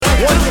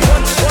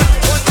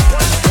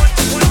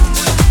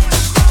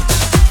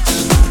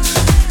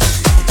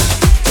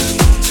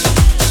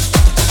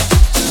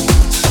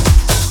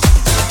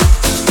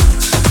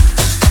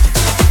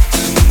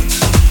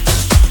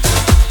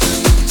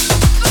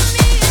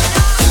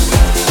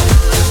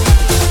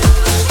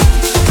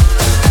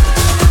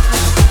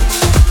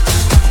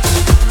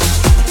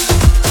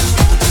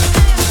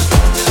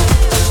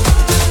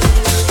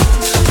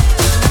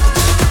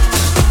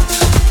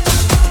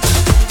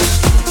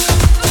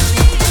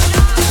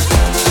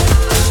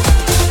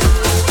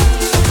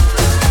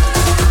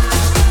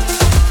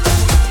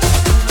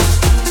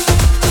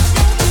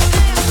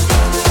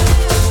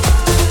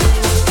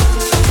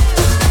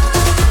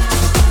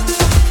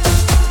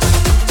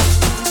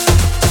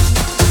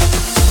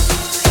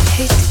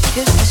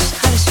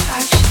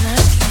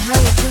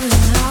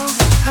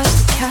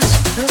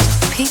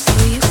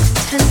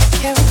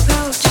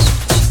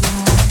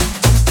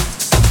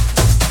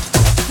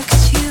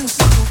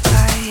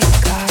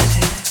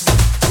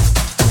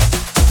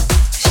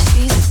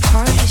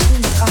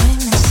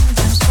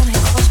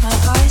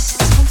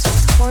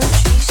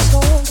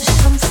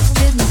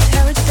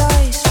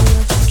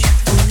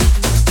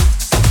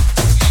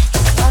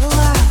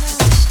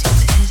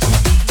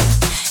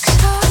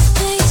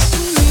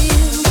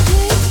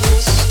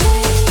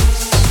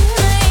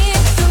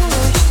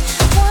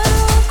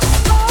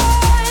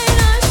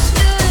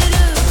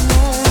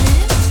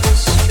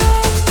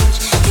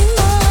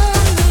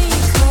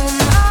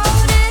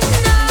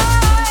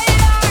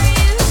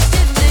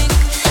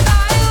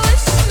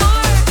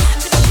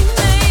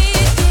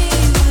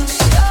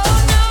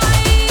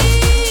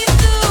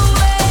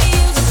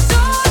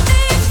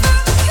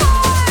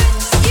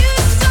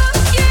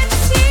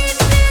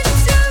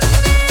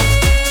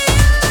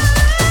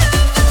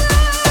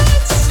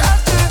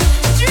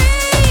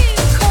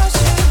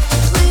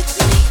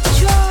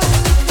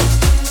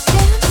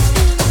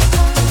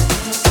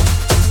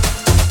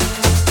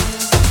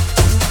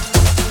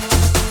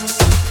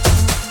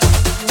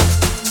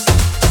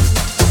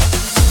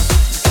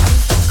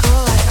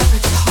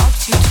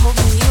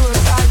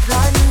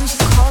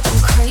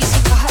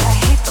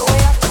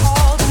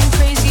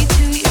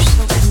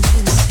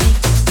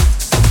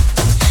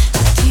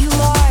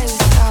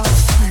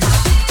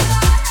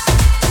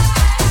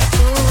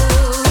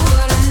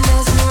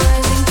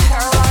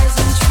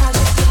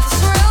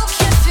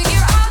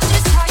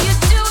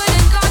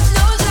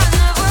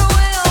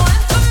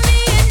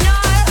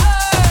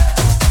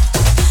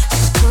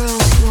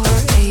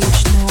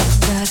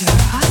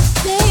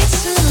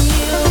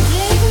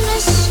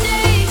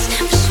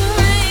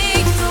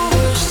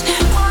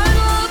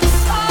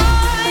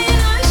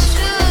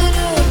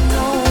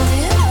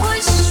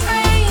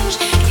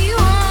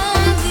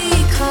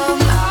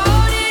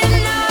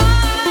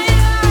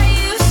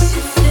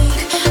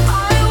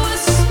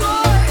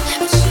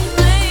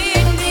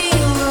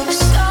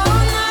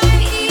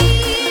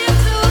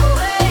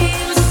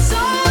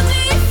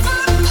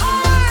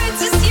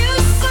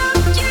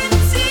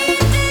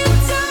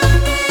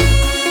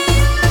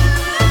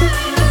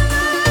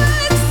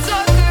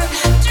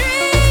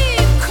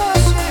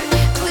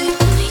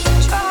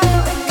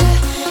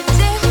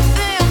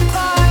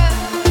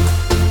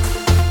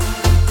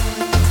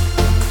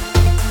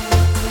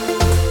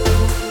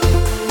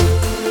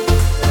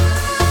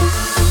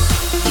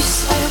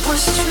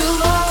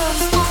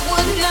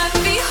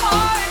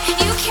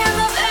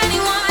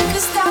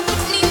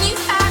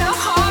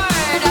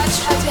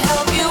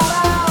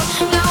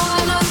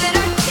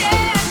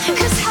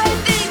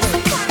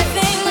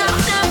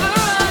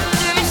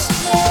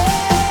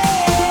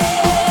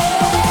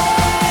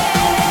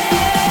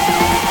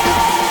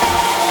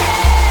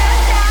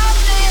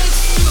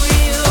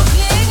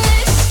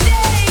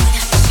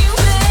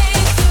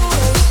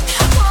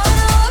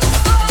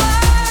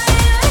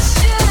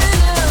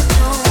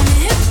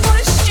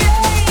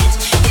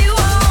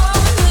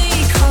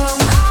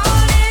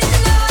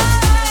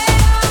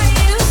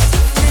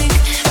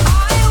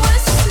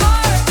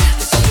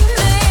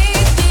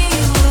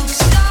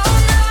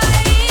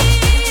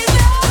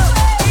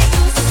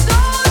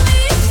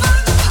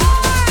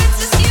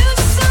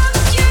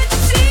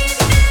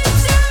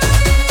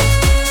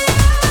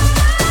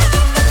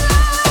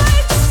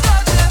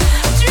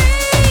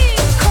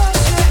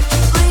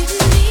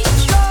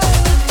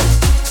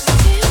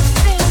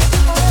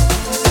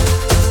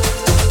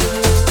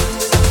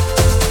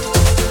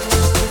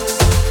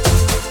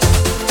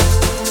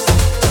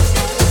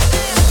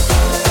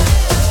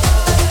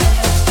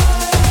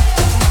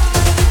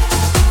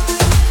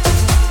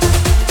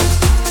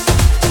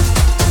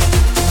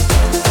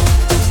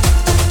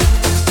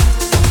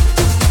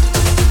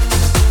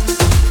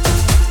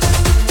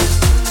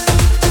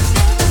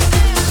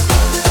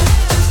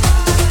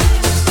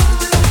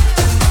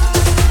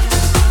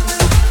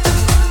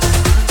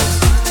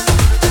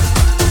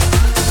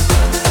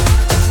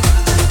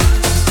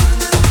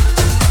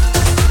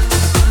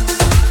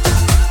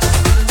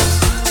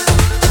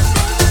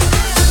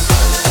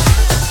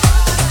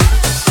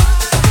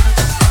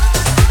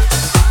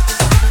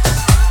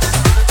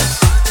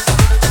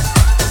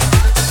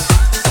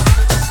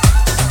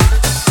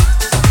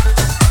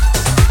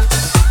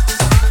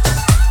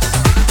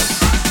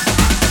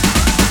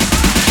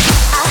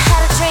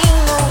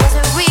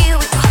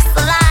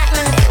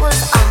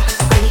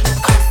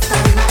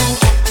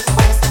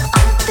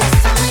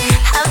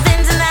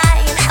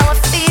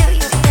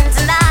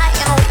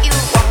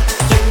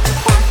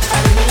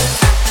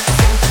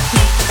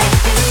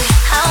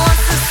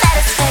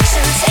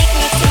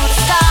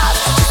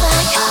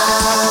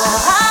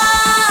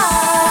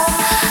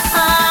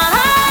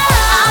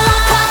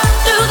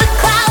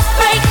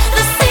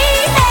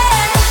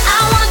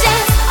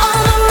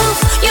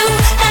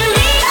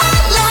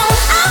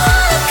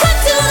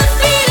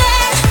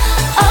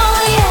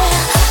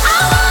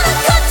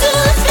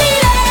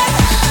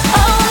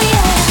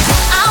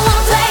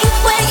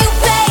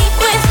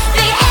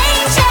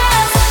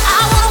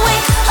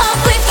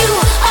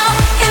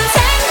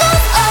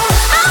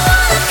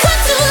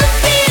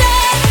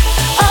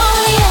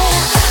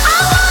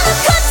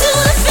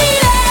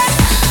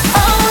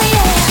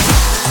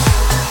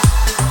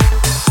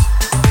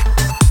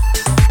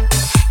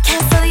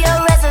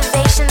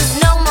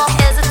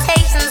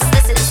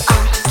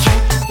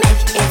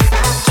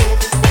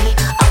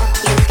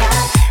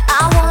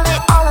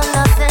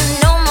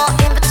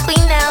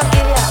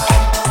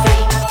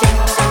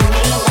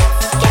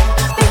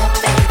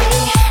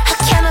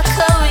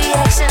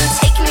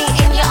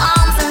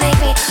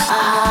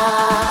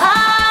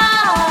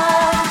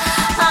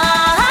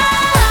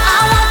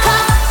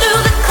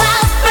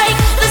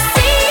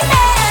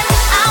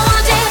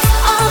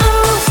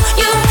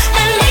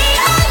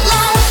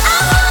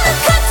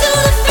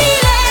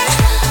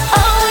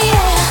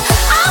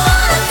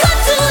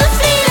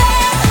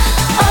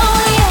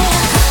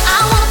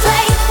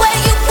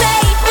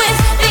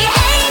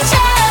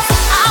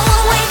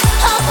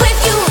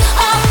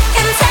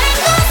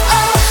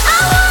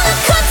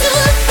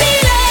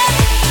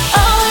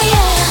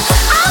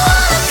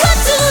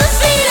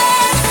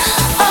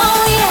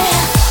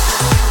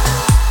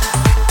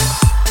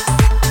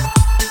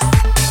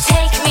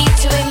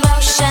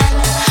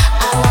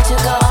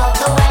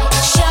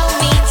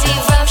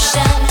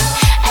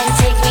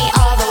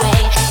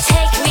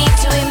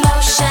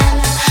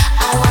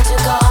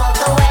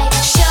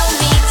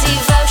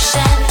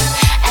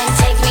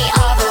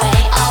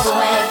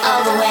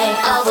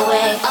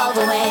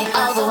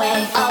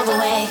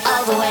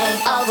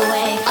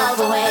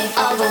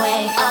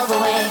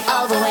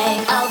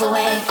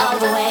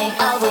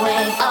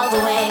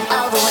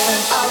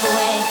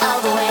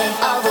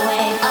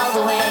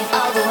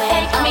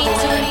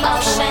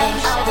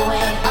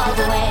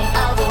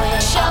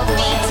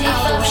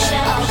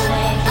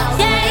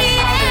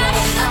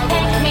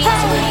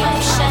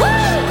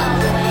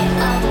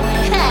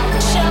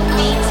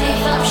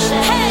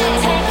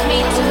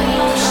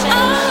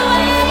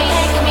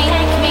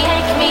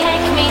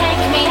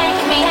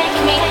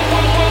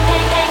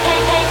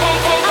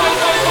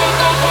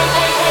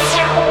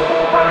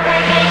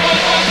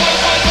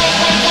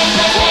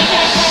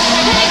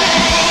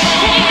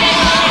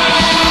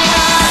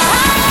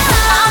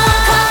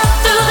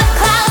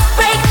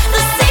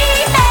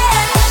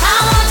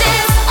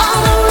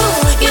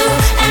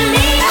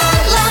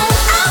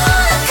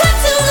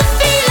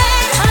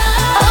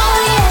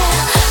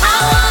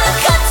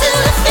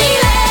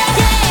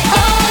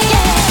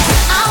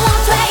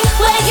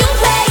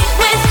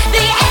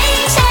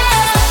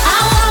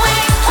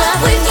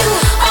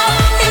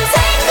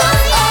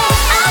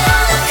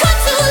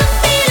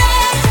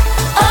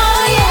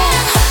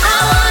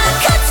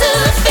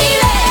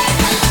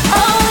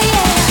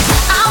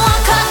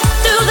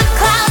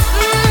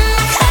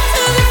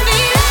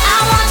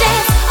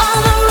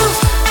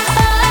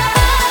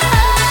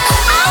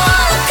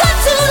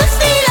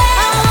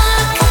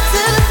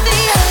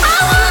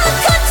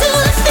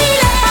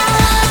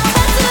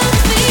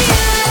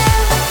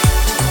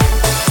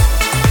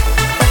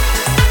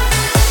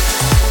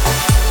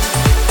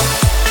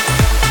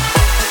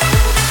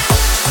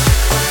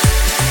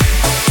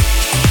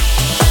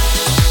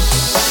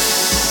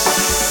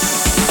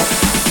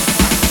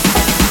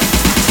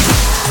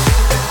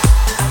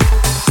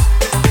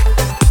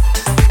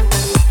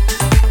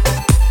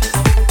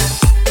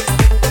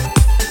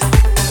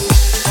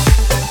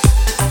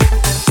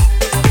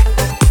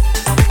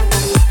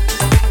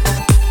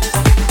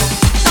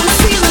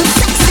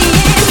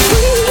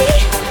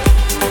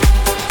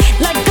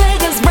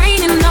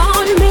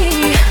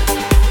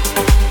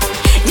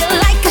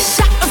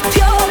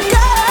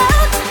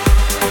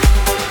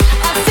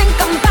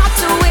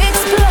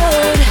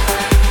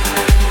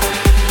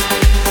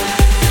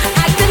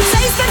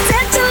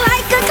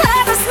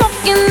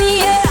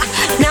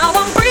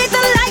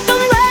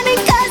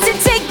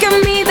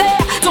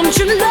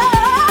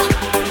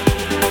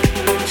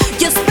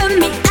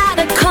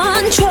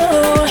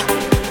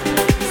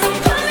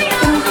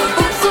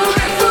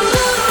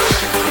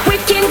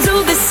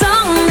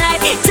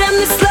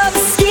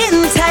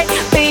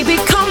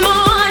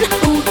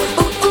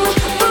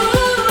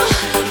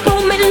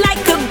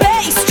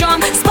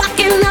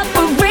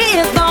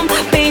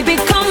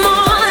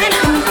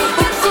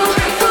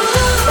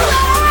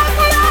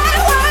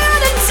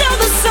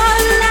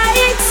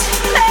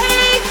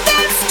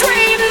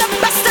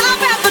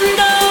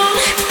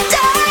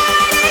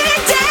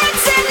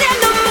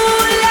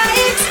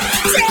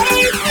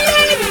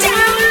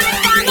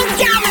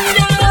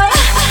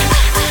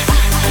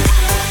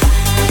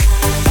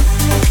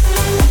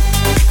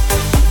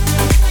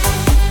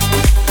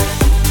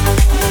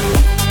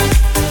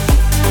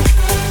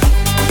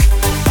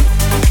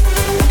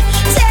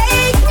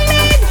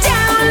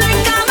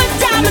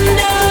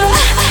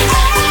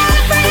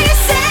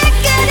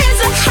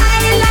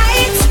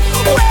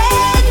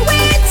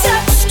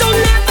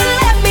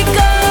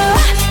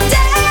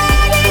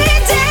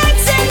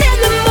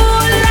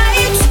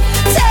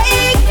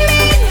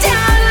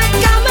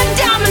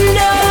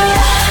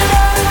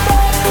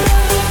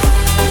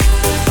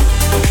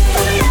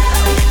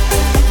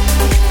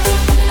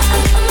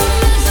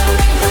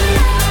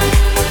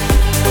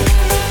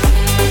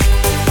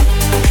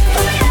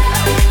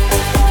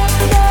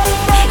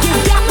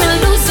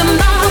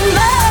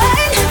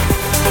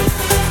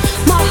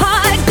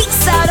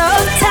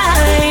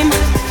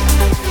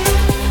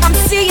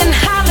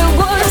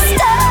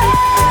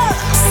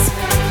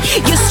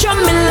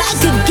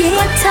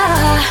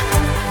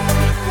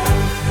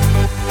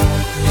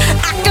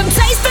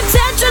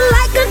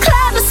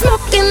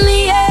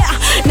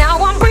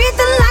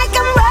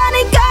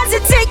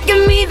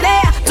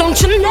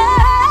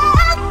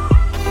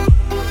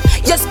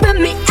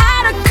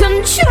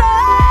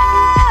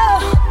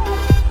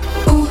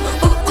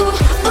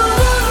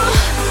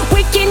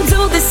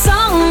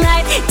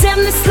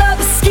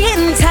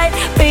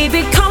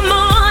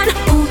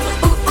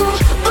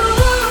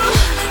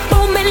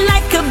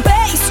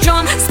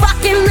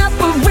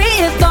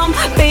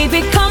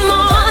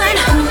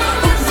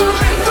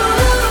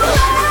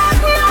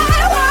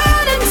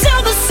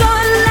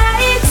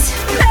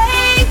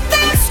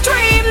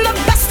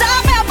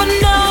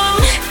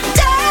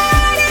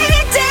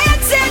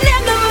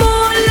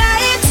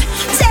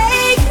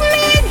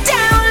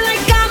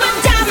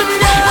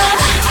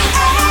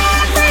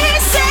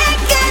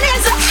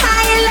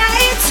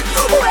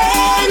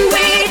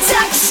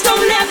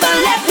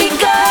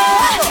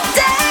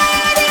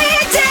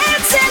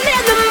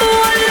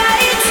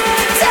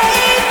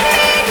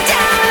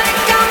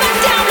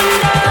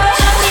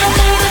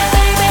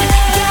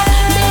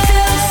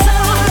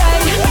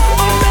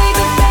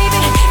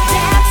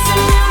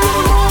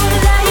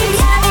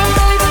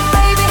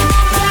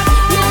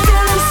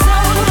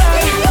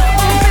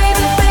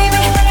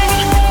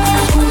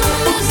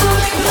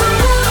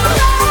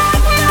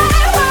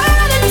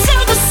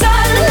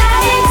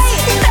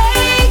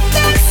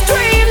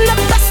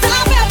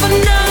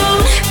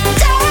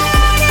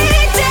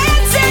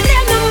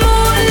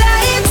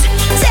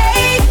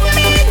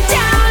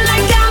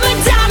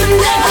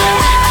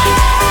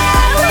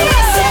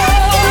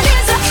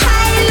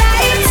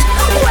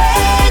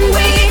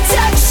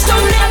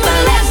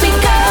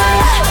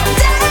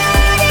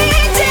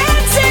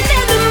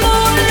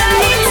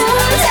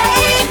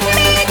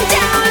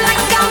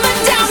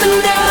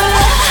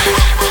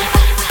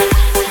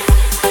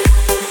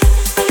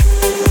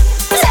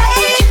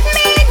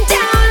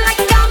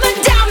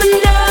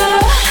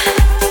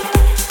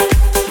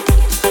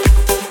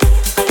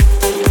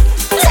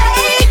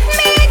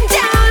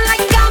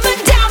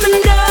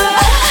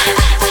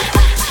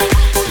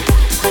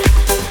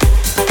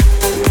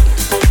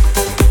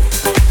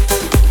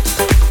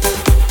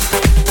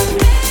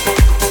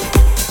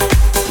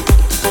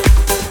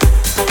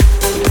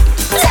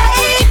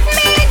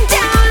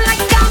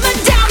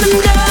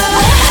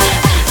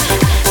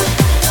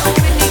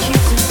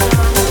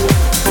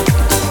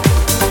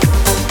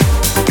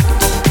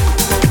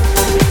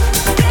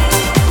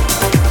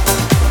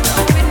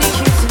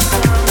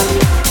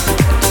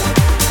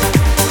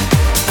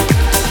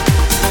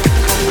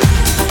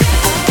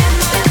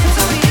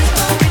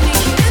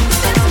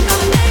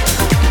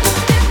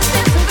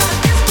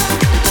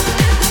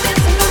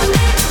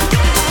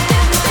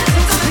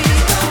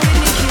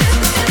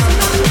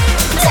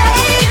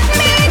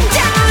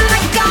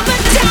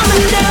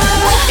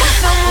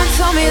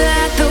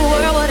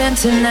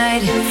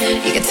tonight.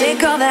 You could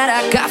take all that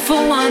I got for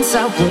once,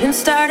 I wouldn't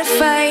start a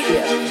fight.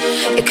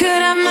 You could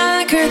have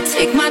my liquor,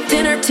 take my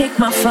dinner, take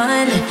my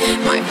fun,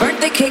 my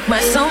birthday cake,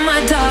 my soul,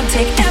 my dog,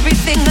 take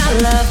everything I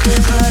love.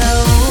 But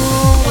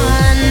oh,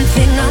 one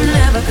thing I'm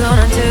never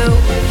gonna do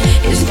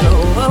is throw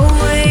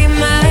away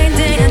my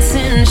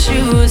dancing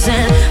shoes.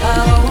 And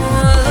oh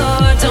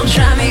Lord, don't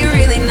try me,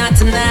 really not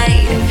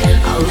tonight.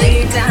 I'll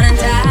lay down and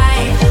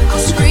die,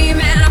 I'll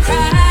scream and I'll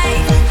cry.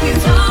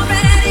 We've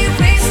already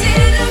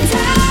wasted our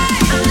time.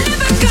 I'm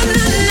never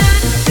gonna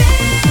not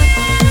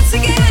dance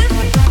again.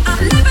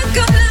 I'm never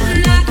gonna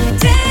not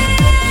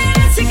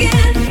dance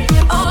again.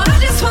 Oh, I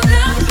just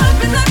wanna pop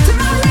it up to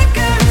my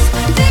records,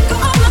 take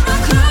all of my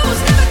clothes.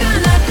 Never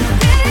gonna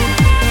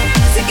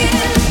dance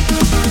again.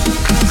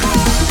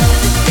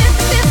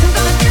 Dance, I'm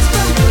gonna dance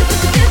for.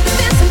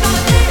 Dance, I'm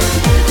gonna dance.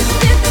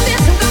 Dance,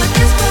 I'm gonna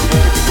dance for.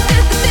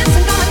 Dance,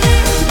 I'm gonna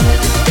dance. Dance, I'm gonna dance for. Dance, I'm gonna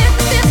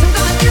dance. Dance, I'm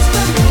gonna dance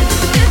for.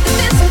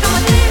 Dance, I'm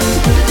gonna dance.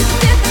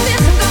 Dance, I'm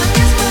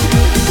gonna dance for.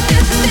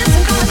 Dance, I'm gonna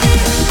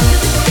dance. Dance,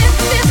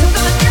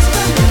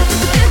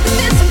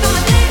 I'm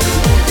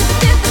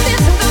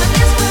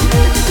gonna dance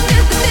for.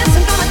 Dance,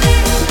 I'm gonna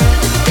dance.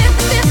 Dance,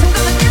 I'm gonna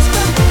dance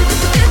for.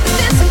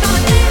 Dance, I'm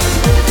gonna dance.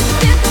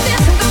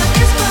 Dance, I'm gonna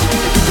dance for.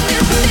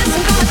 Dance,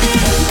 I'm gonna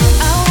dance.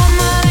 I want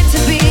my life to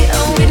be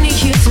a Whitney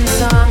Houston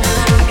song.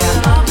 I got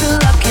all the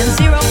luck and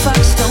zero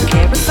fucks, don't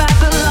care if I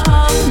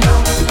belong. No,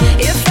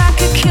 if I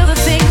could kill the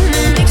thing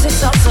that makes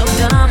us all so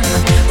dumb,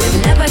 we're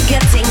never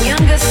getting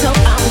younger, so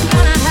I'm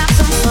gonna have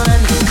some fun.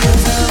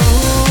 'Cause oh,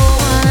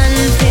 one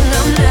thing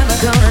I'm never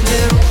gonna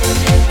do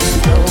is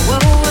throw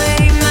away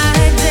my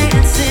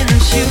dancing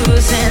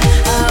shoes. And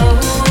oh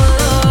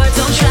Lord,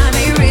 don't try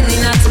me, really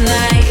not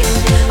tonight.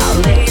 I'll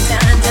lay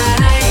down and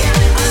die,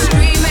 I'll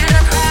scream and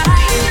I'll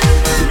cry.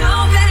 Know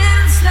that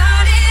I'm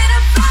starting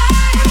a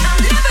fight. I'm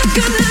never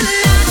gonna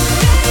not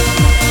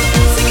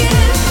dance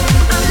again.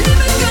 I'm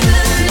never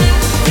gonna not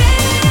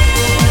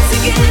dance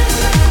again.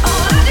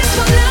 Oh, I just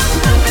wanna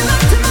pump it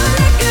up to my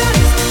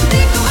records,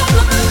 take all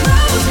of my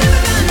clothes. Never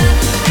gonna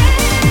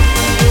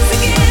dance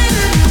again.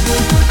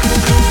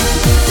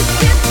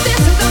 Dance,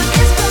 I'm gonna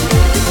dance for.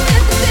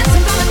 Dance, I'm gonna dance. Dance,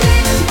 I'm gonna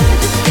dance for.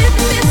 Dance,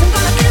 I'm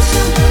gonna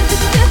dance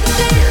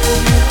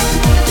for.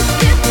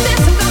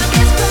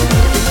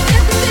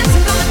 Dance,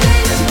 I'm gonna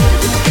dance for.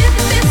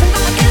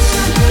 Dance,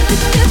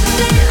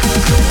 I'm gonna dance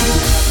for.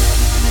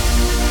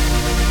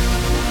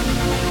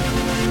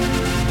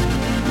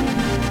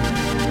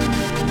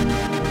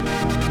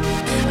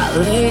 I'll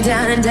lay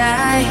down and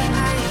die.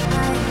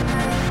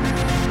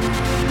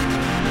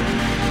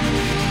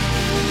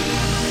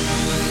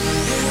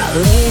 I'll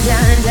lay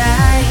down and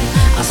die.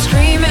 I'll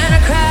scream and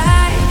I'll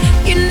cry.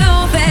 You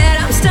know that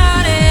I'm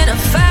starting a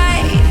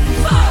fight.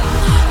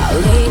 I'll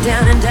lay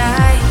down and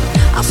die.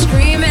 I'll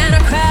scream and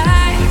I'll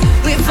cry.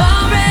 We've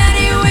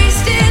already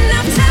wasted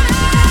enough time.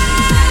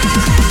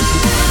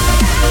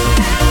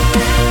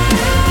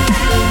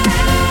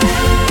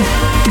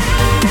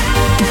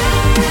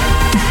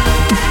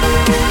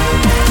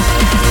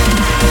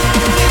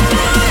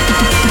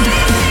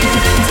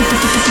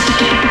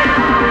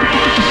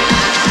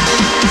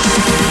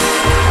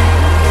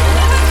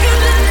 Never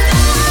gonna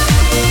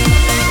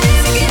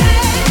dance again.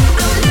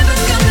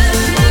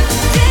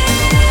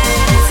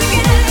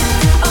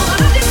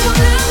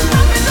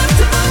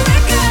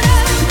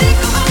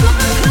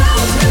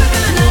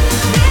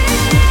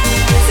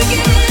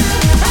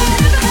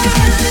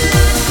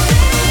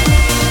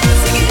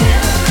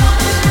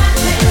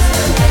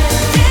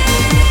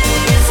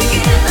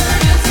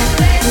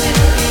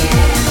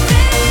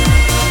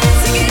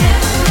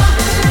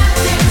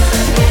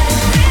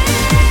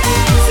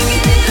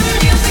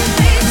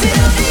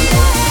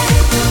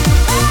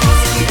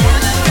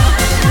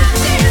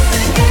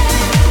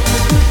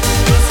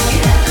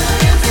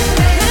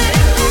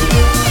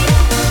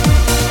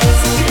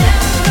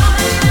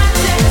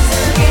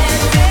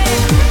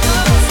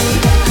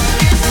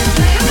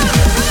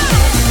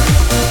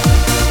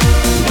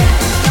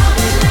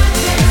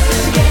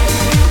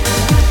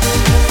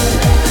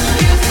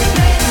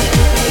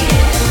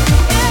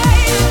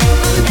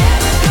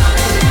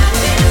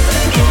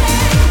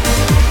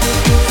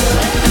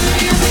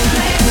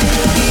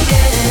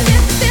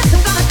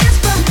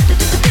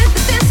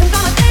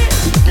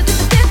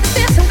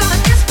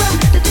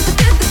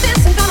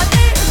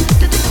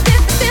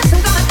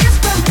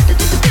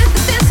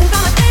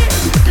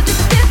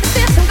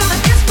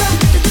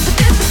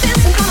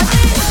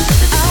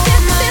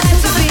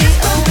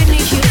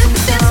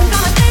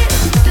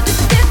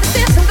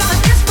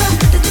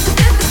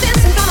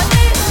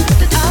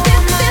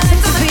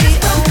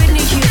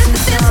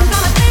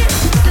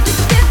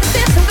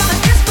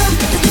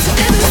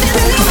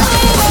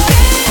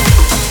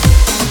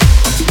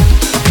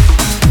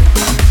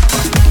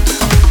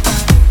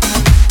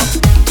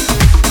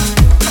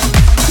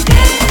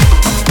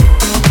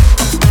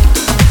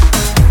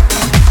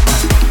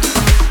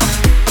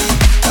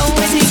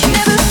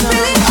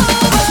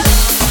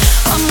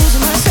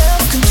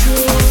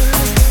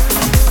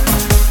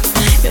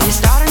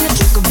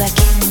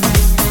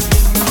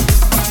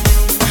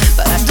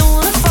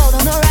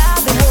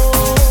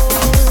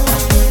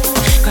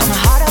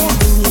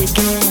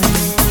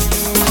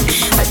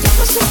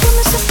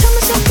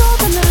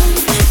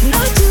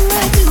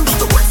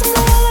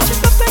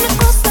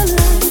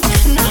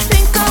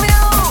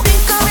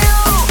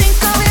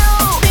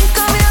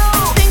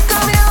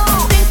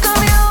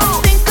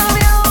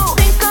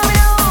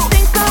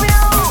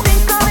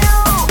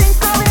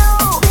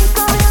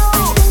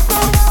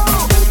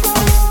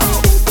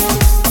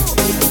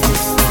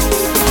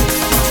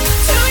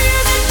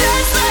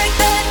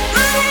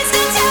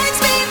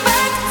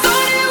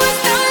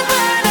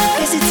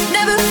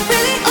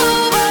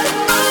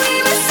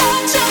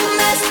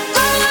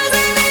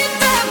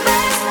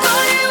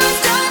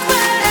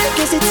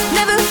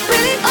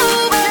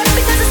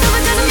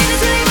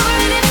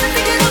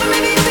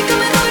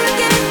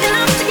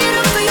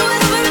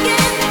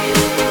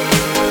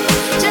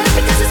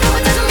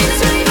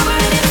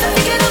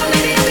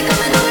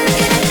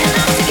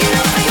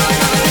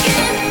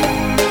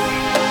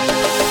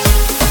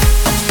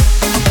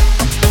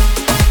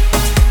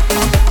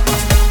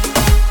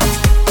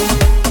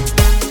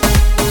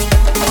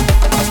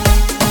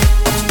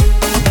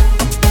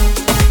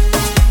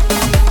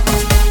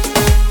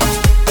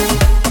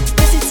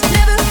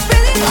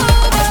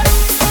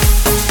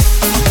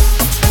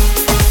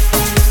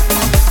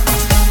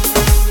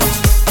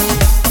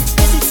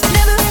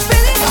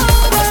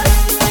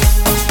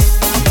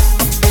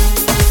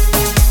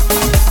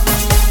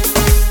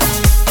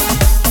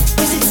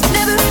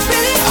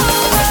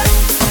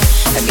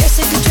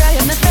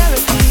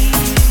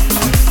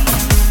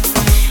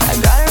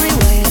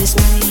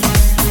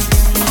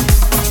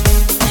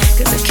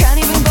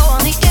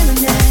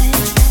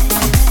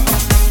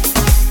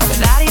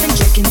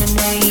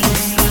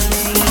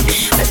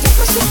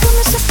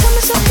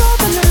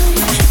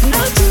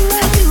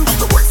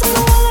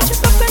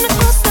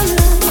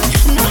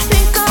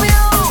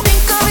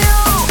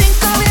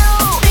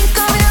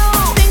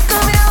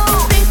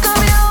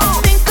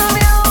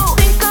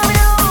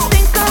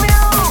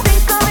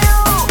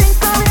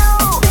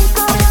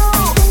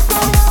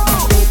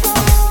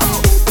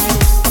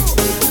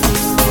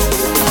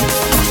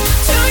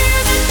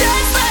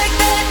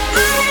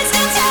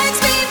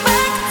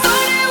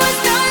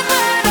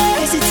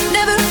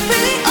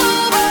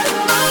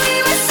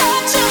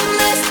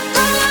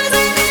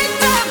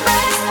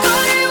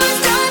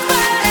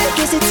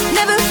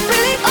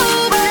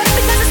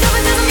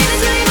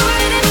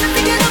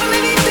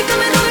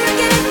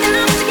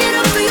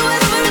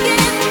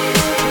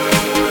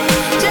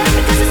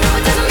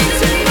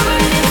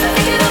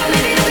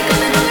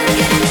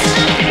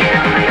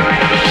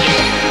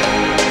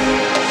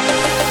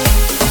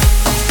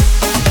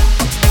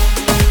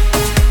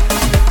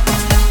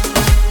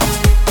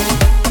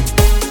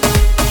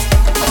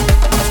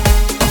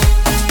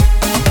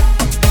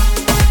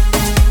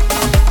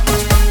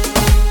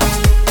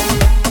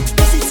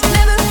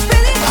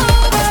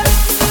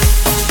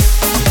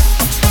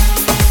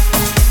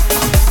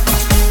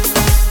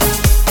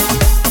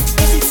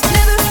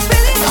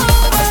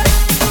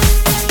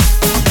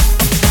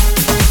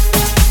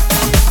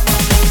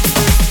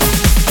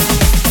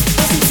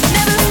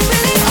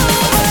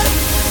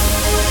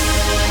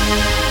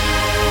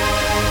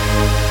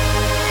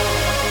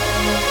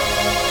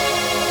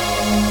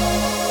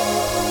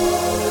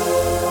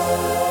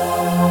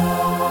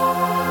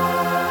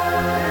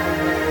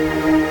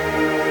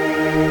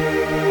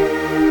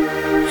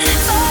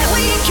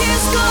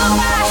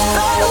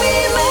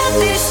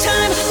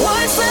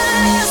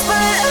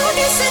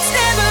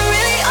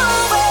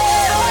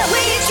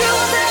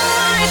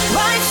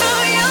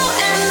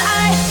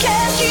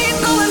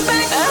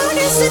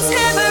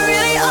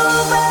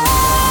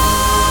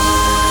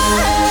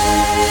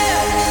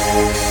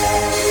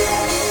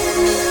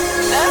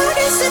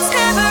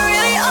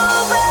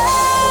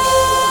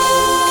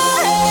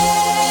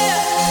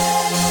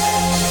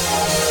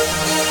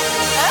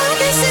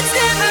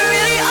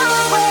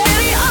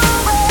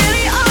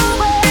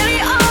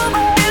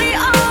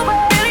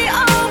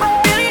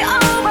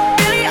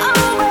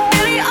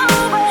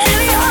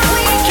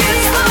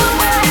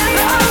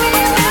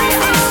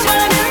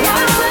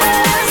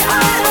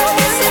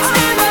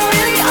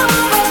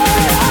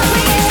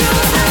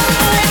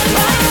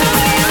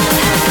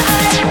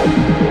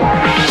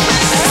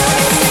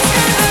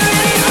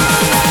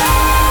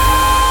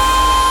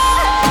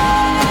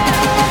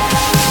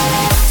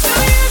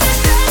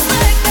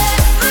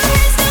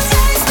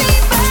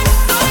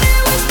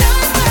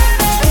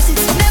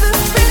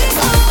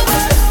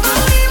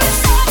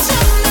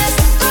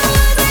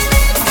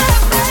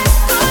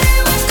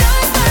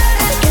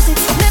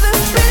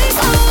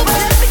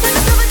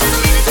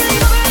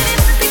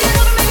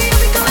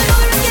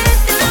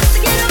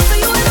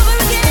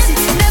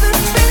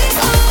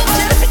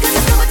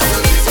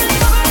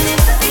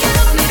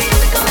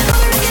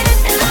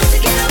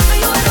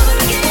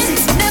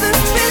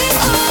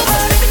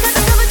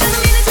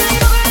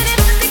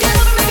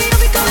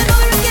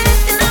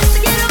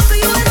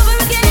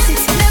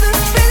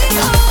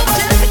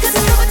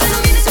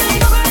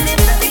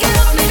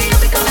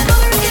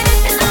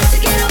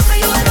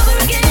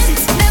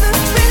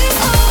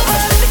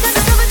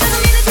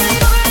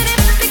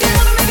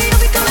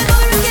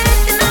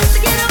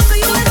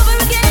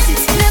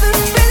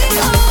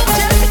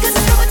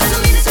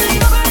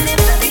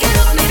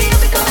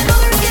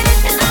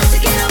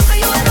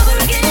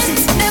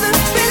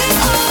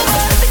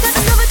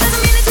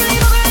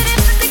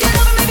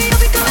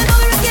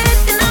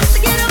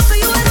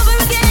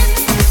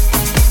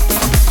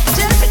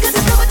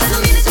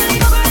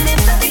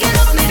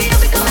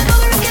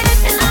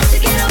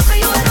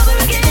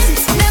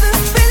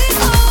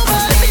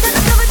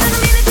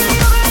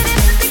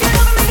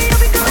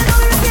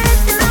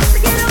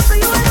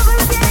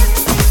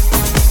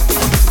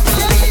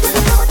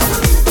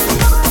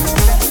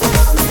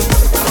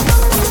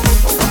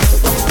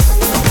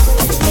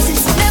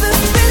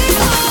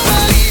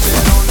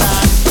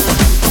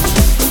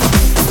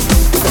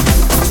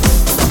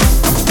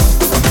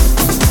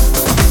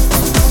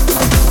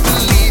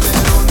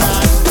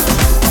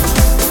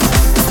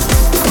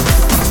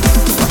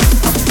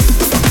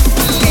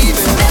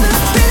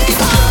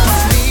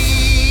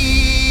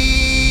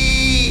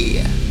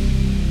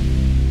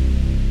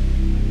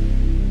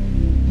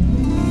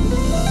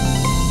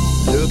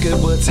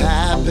 what's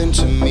happened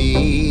to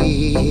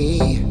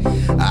me.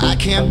 I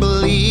can't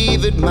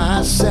believe it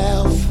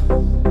myself.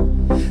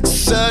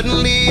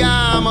 Suddenly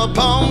I'm up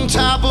on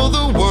top of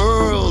the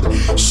world.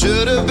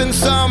 Should have been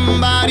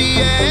somebody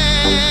else.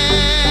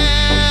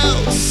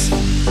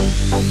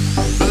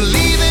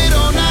 Believe it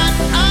or not,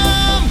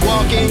 I'm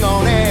walking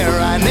on air.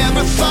 I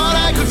never thought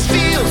I could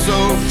feel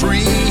so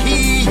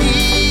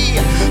free.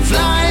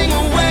 Flying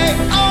away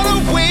on a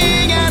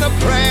wing and a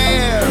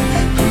prayer.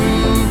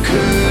 Who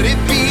could it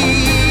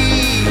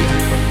be?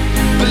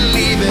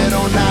 Believe it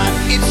or not,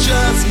 it's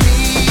just me.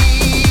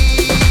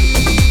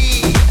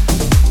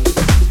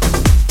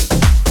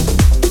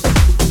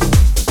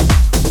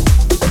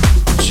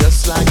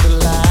 Just like the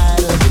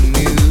light of a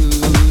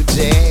new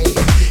day,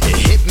 it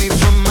hit me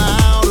from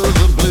out of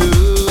the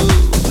blue,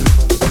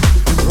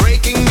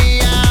 breaking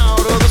me out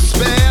of the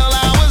spell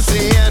I was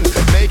in,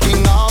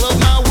 making all of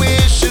my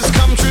wishes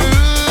come true.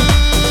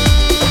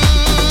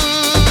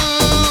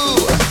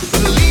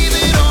 Believe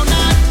it or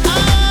not,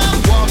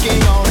 I'm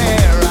walking on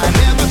air. I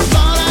never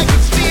thought I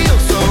could feel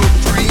so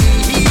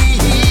free.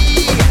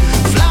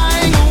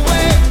 Flying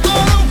away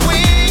on a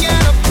wing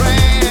and a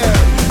prayer.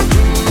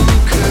 Who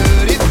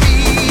could it be?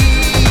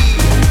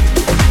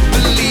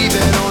 Believe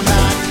it or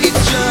not,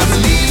 it's just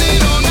believe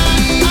it or not,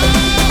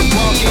 I'm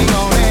walking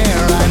on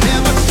air. I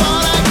never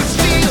thought I could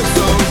feel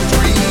so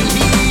free.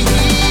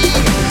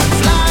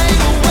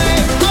 Flying away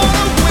on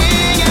a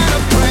wing and a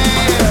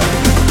prayer.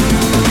 Who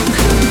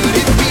could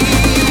it be?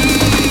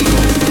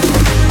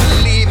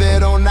 Believe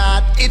it or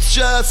not, it's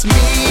just me.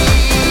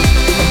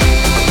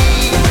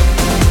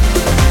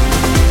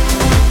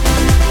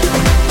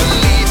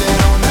 Believe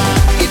it or not,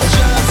 it's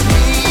just me.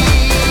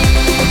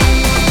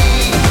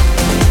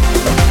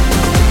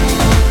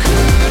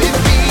 Could it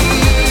be?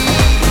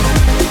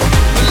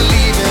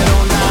 Believe it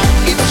or not,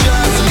 it's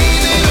just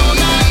believe it or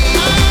not,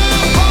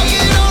 I'm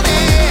walking on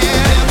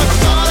air. Never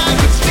thought I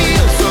could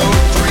feel so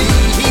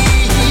free.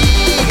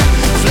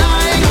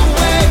 Flying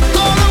away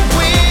on a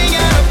wing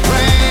and a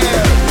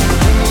prayer.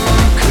 Who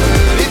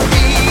could it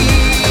be?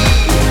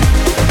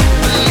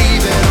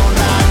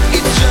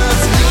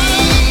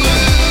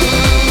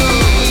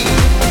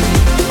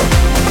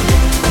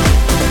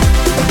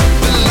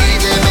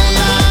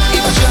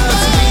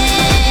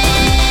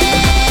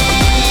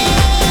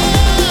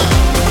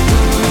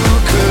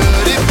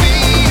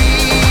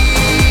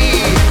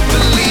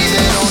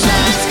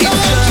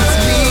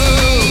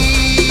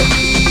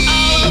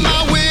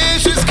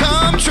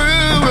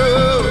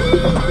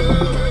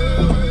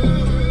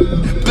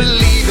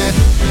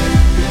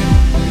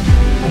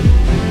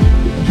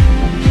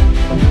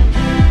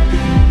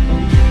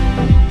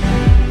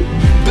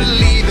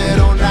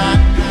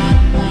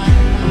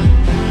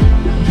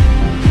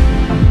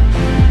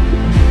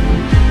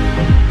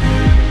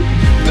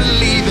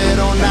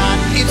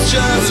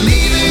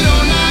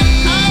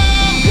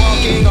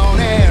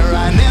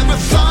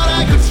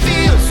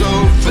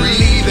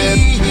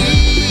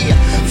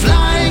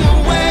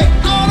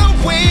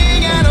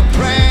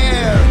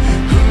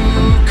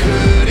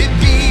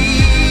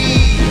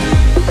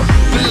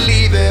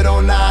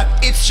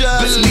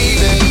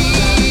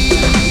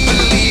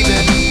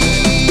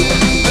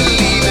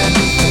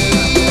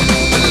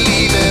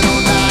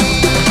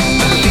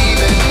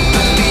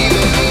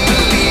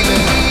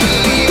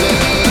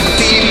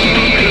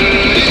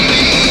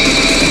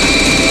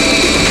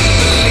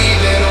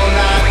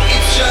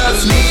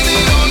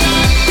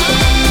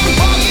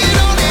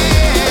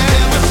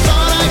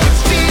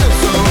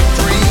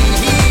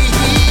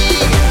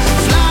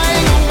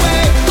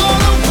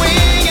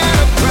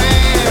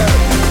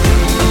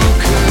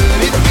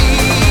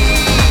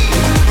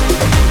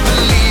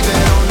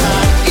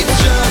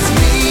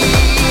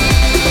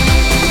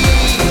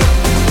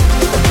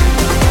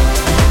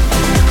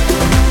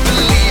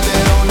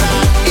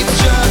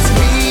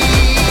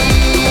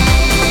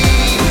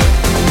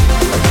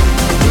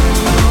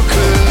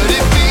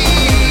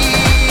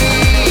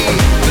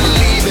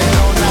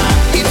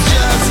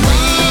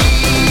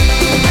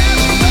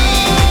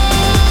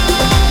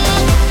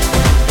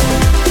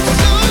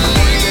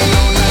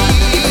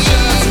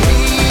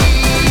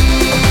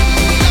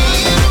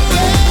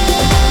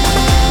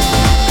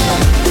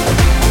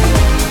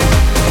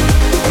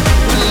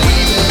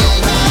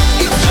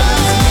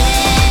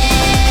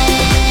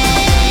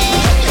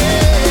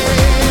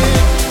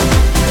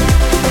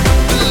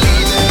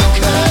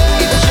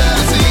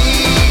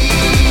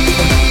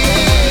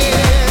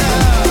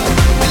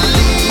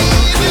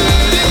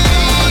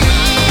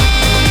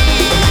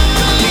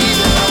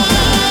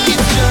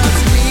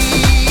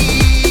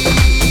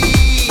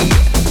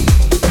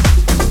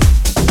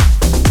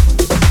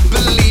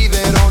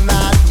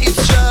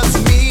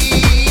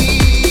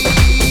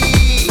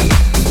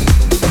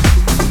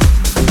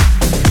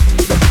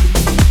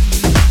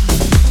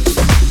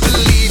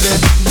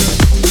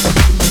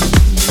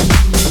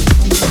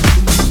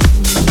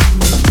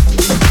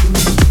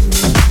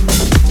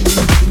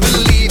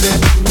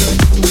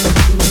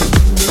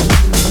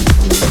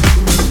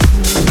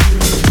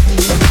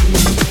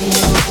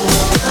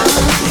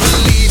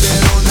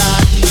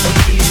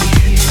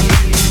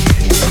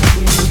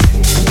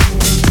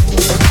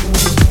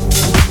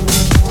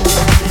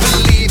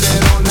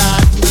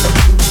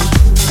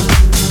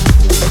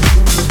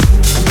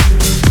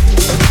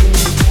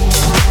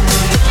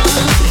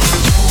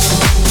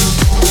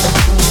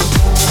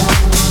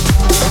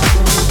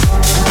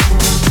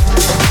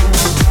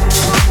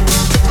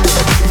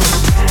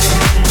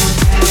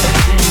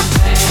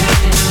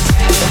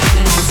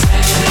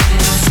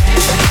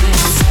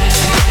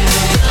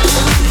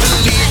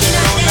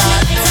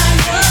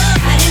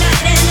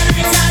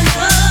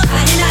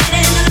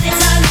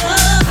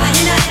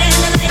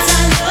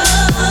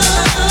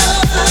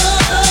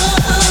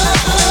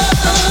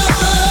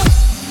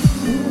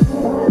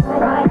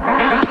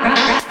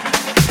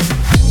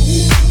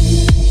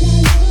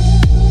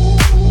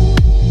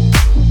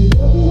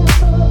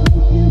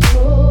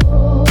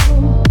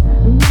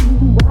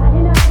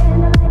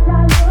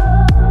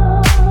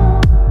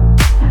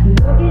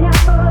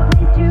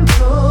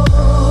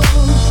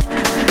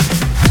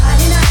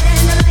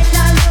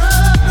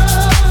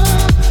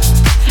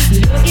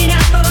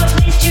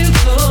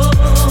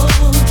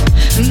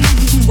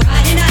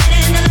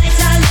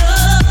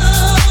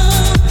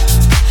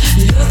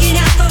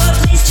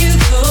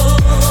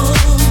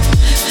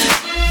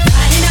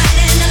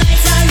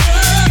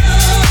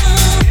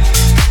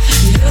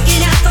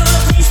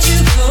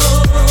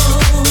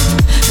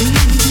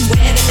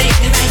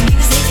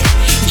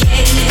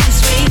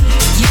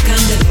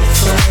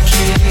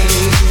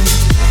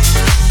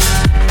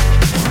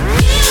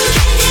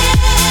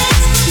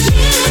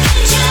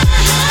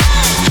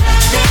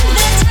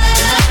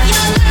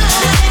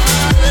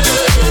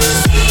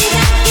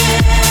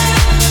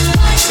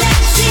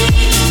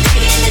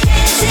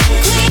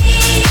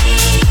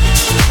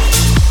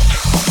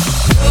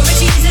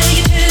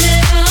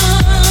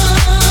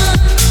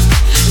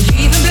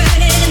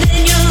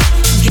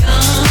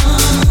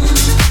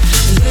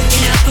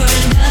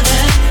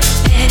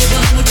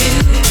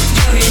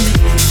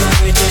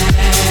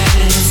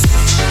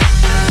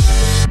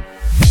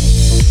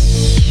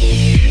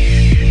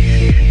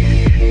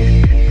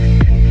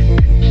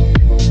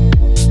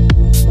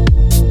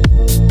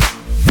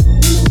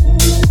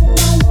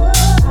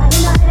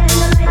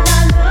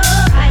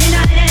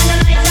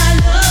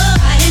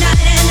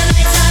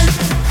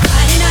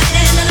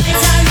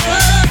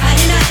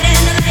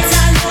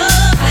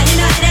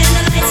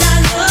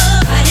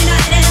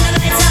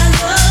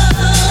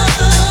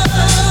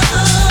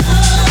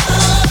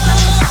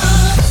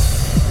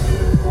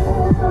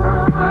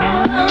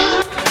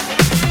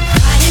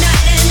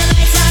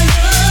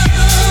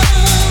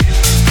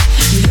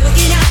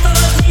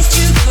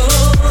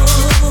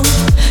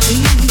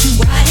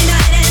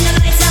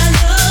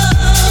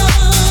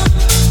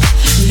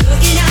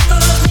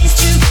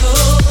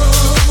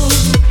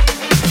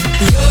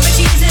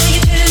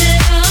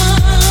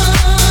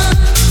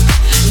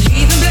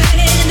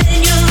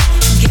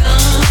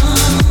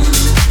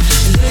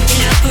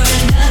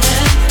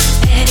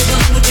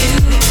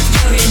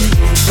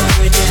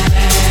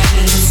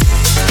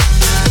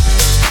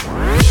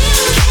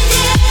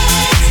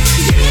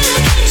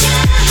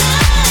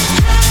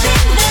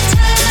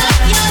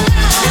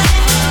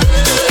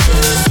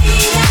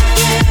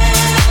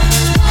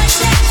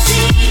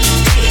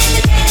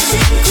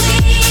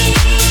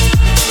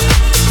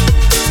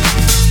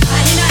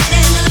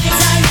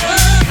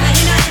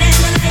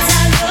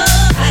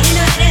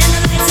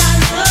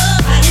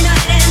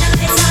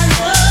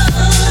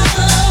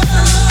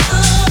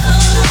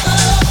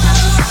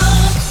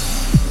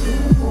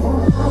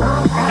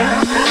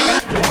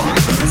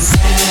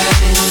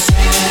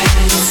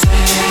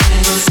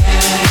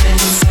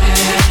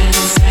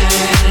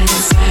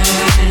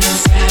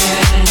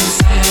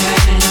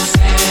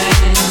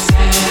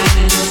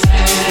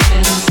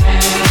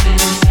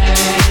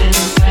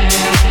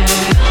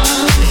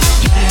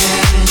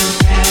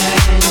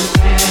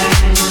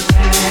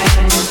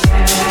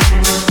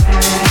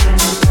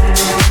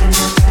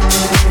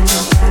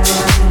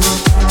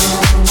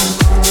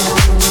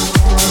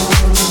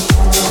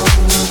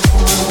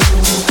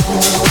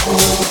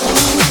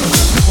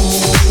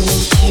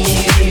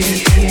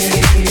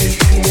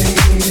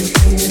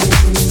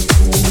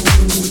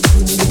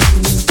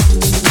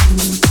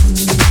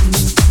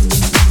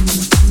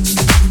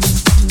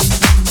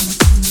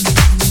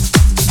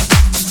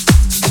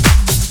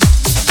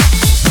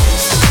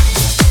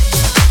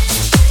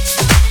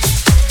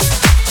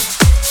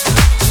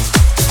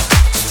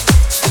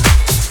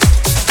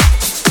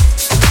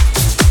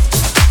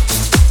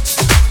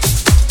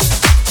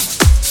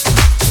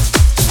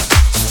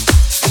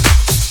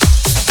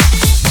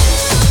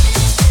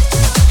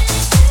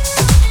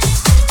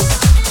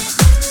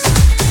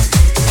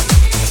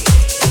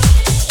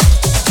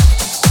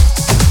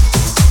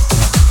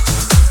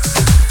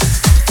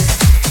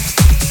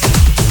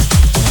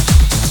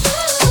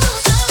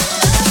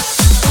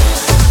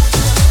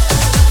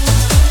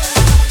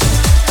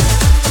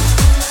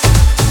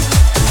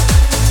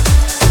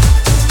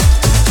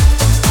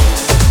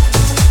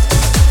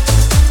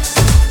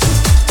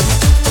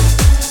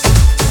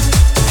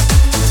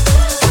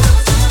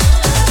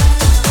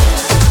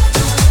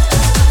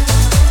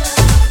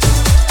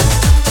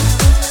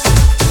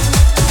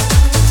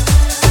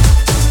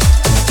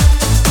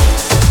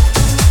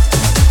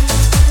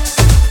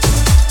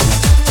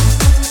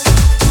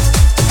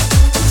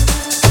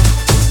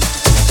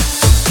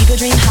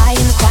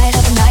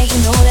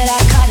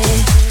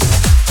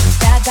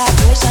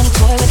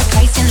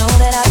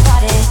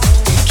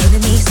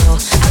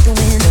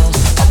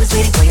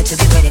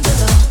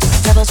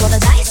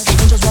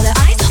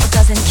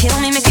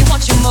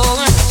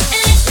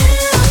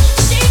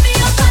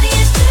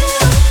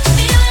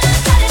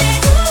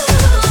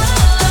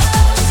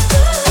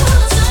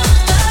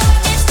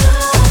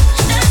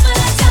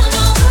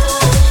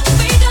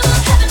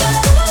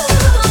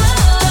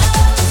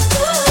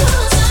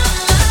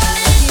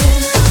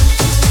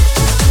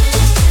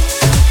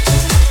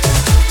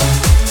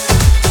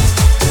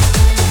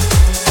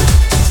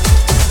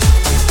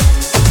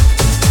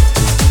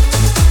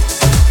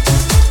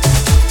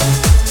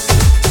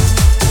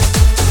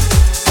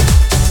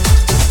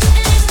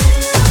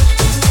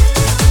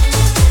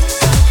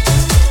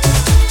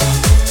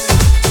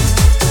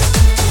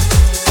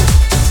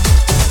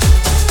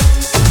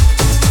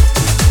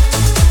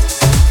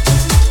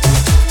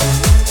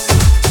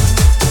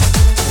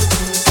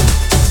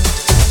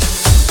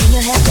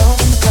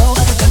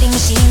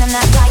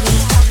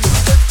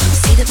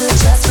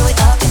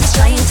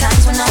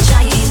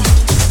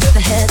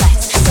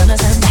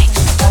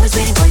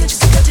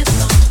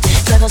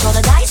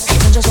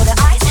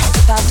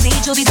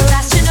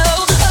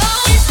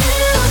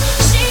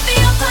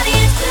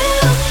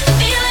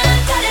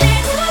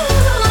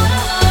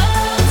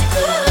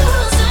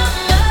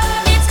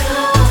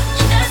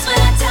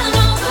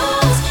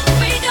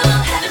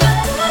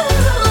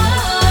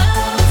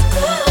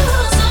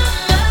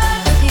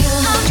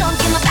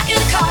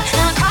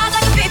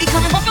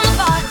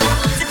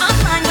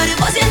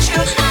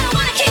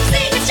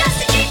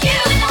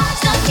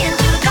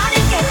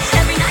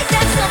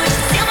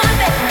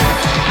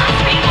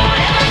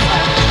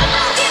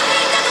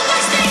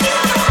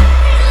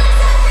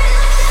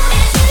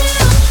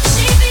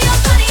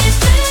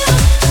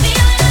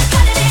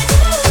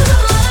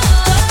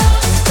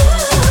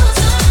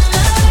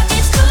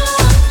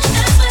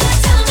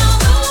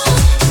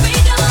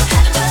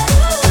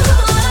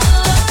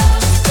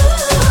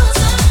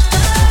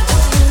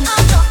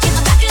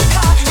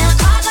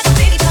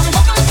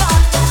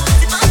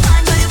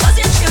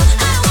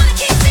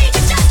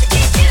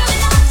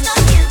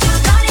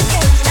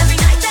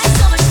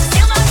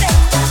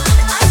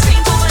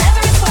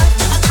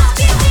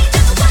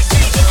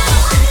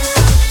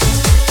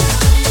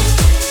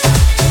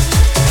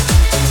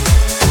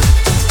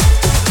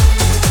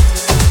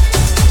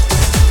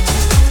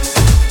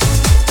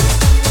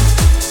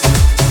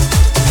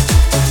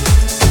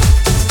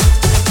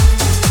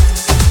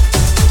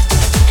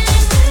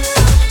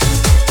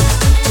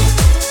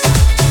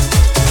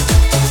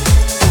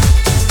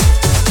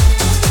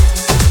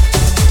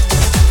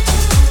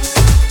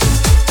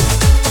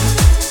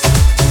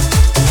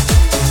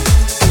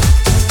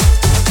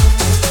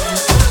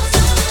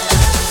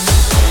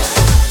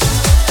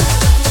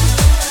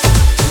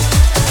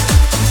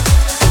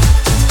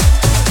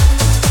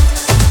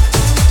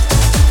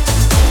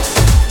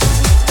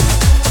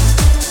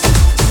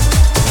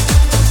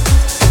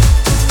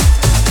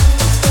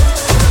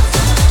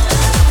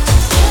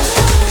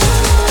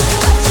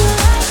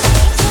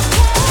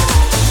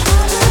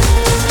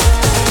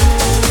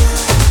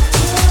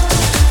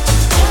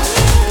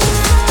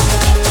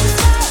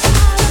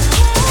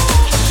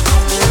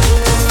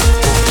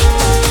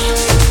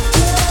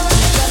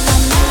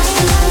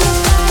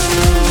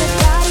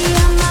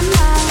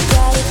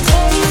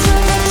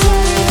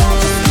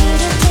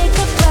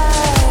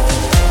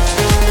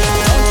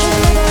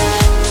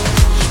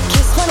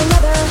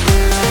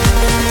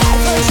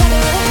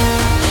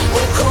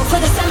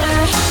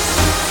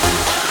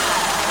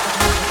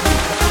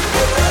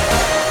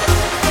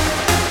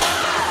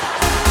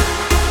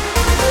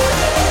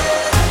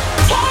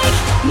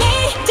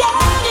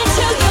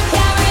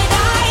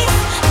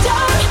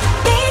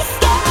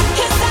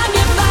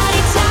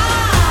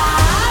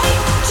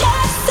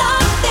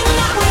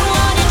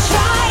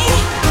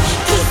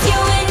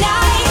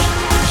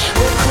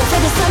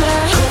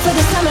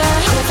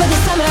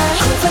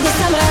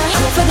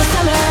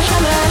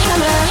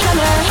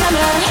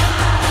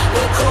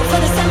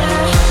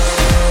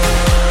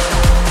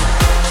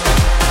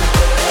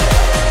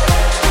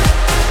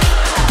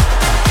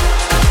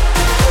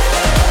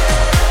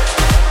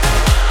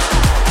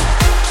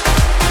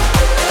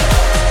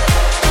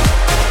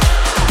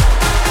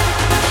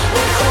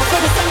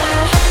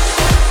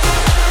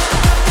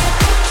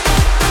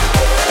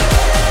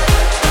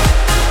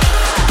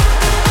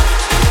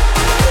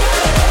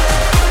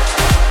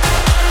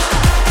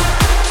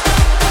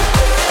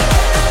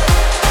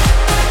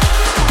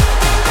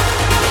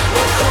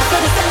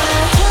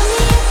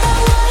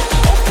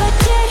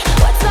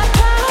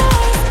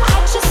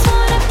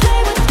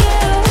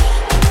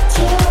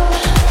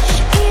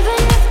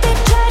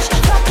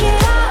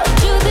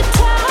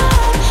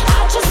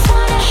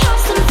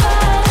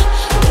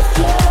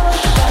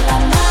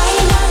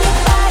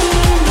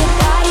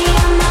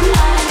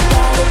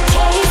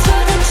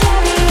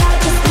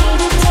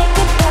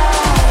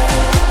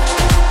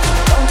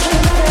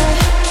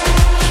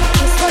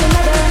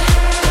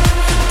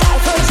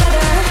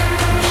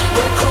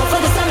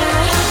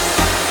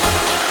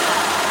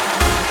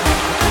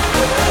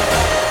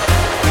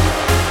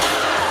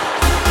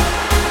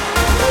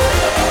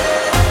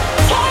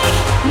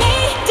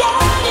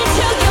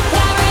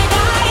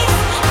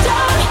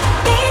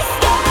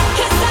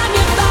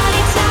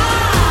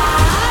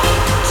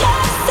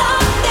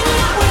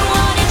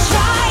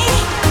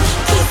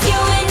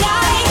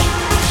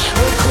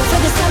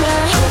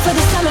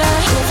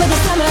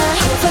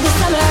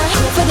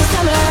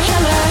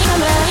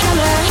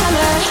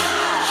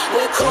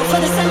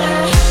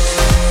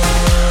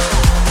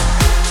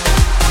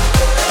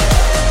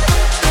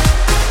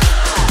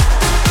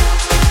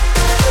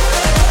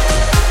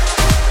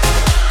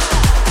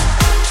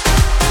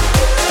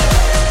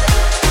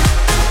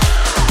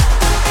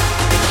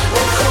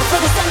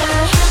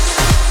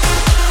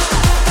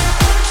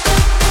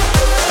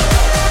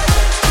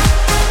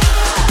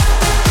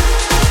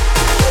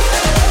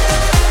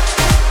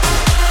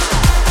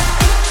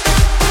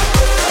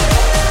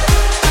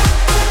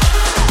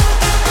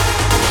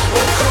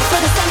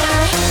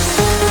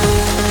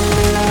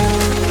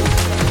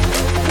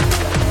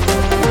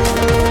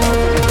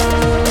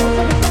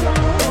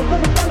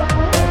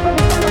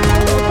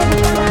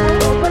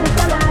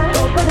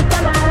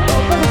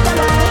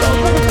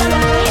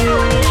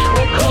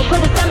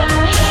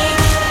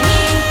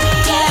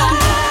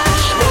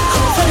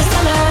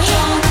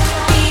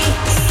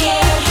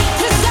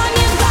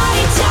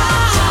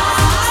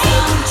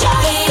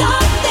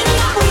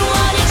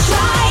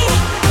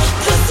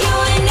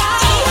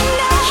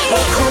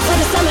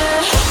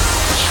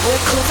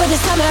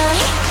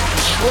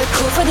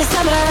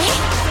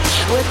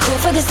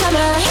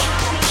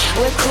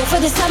 We're cool for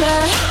the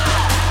summer.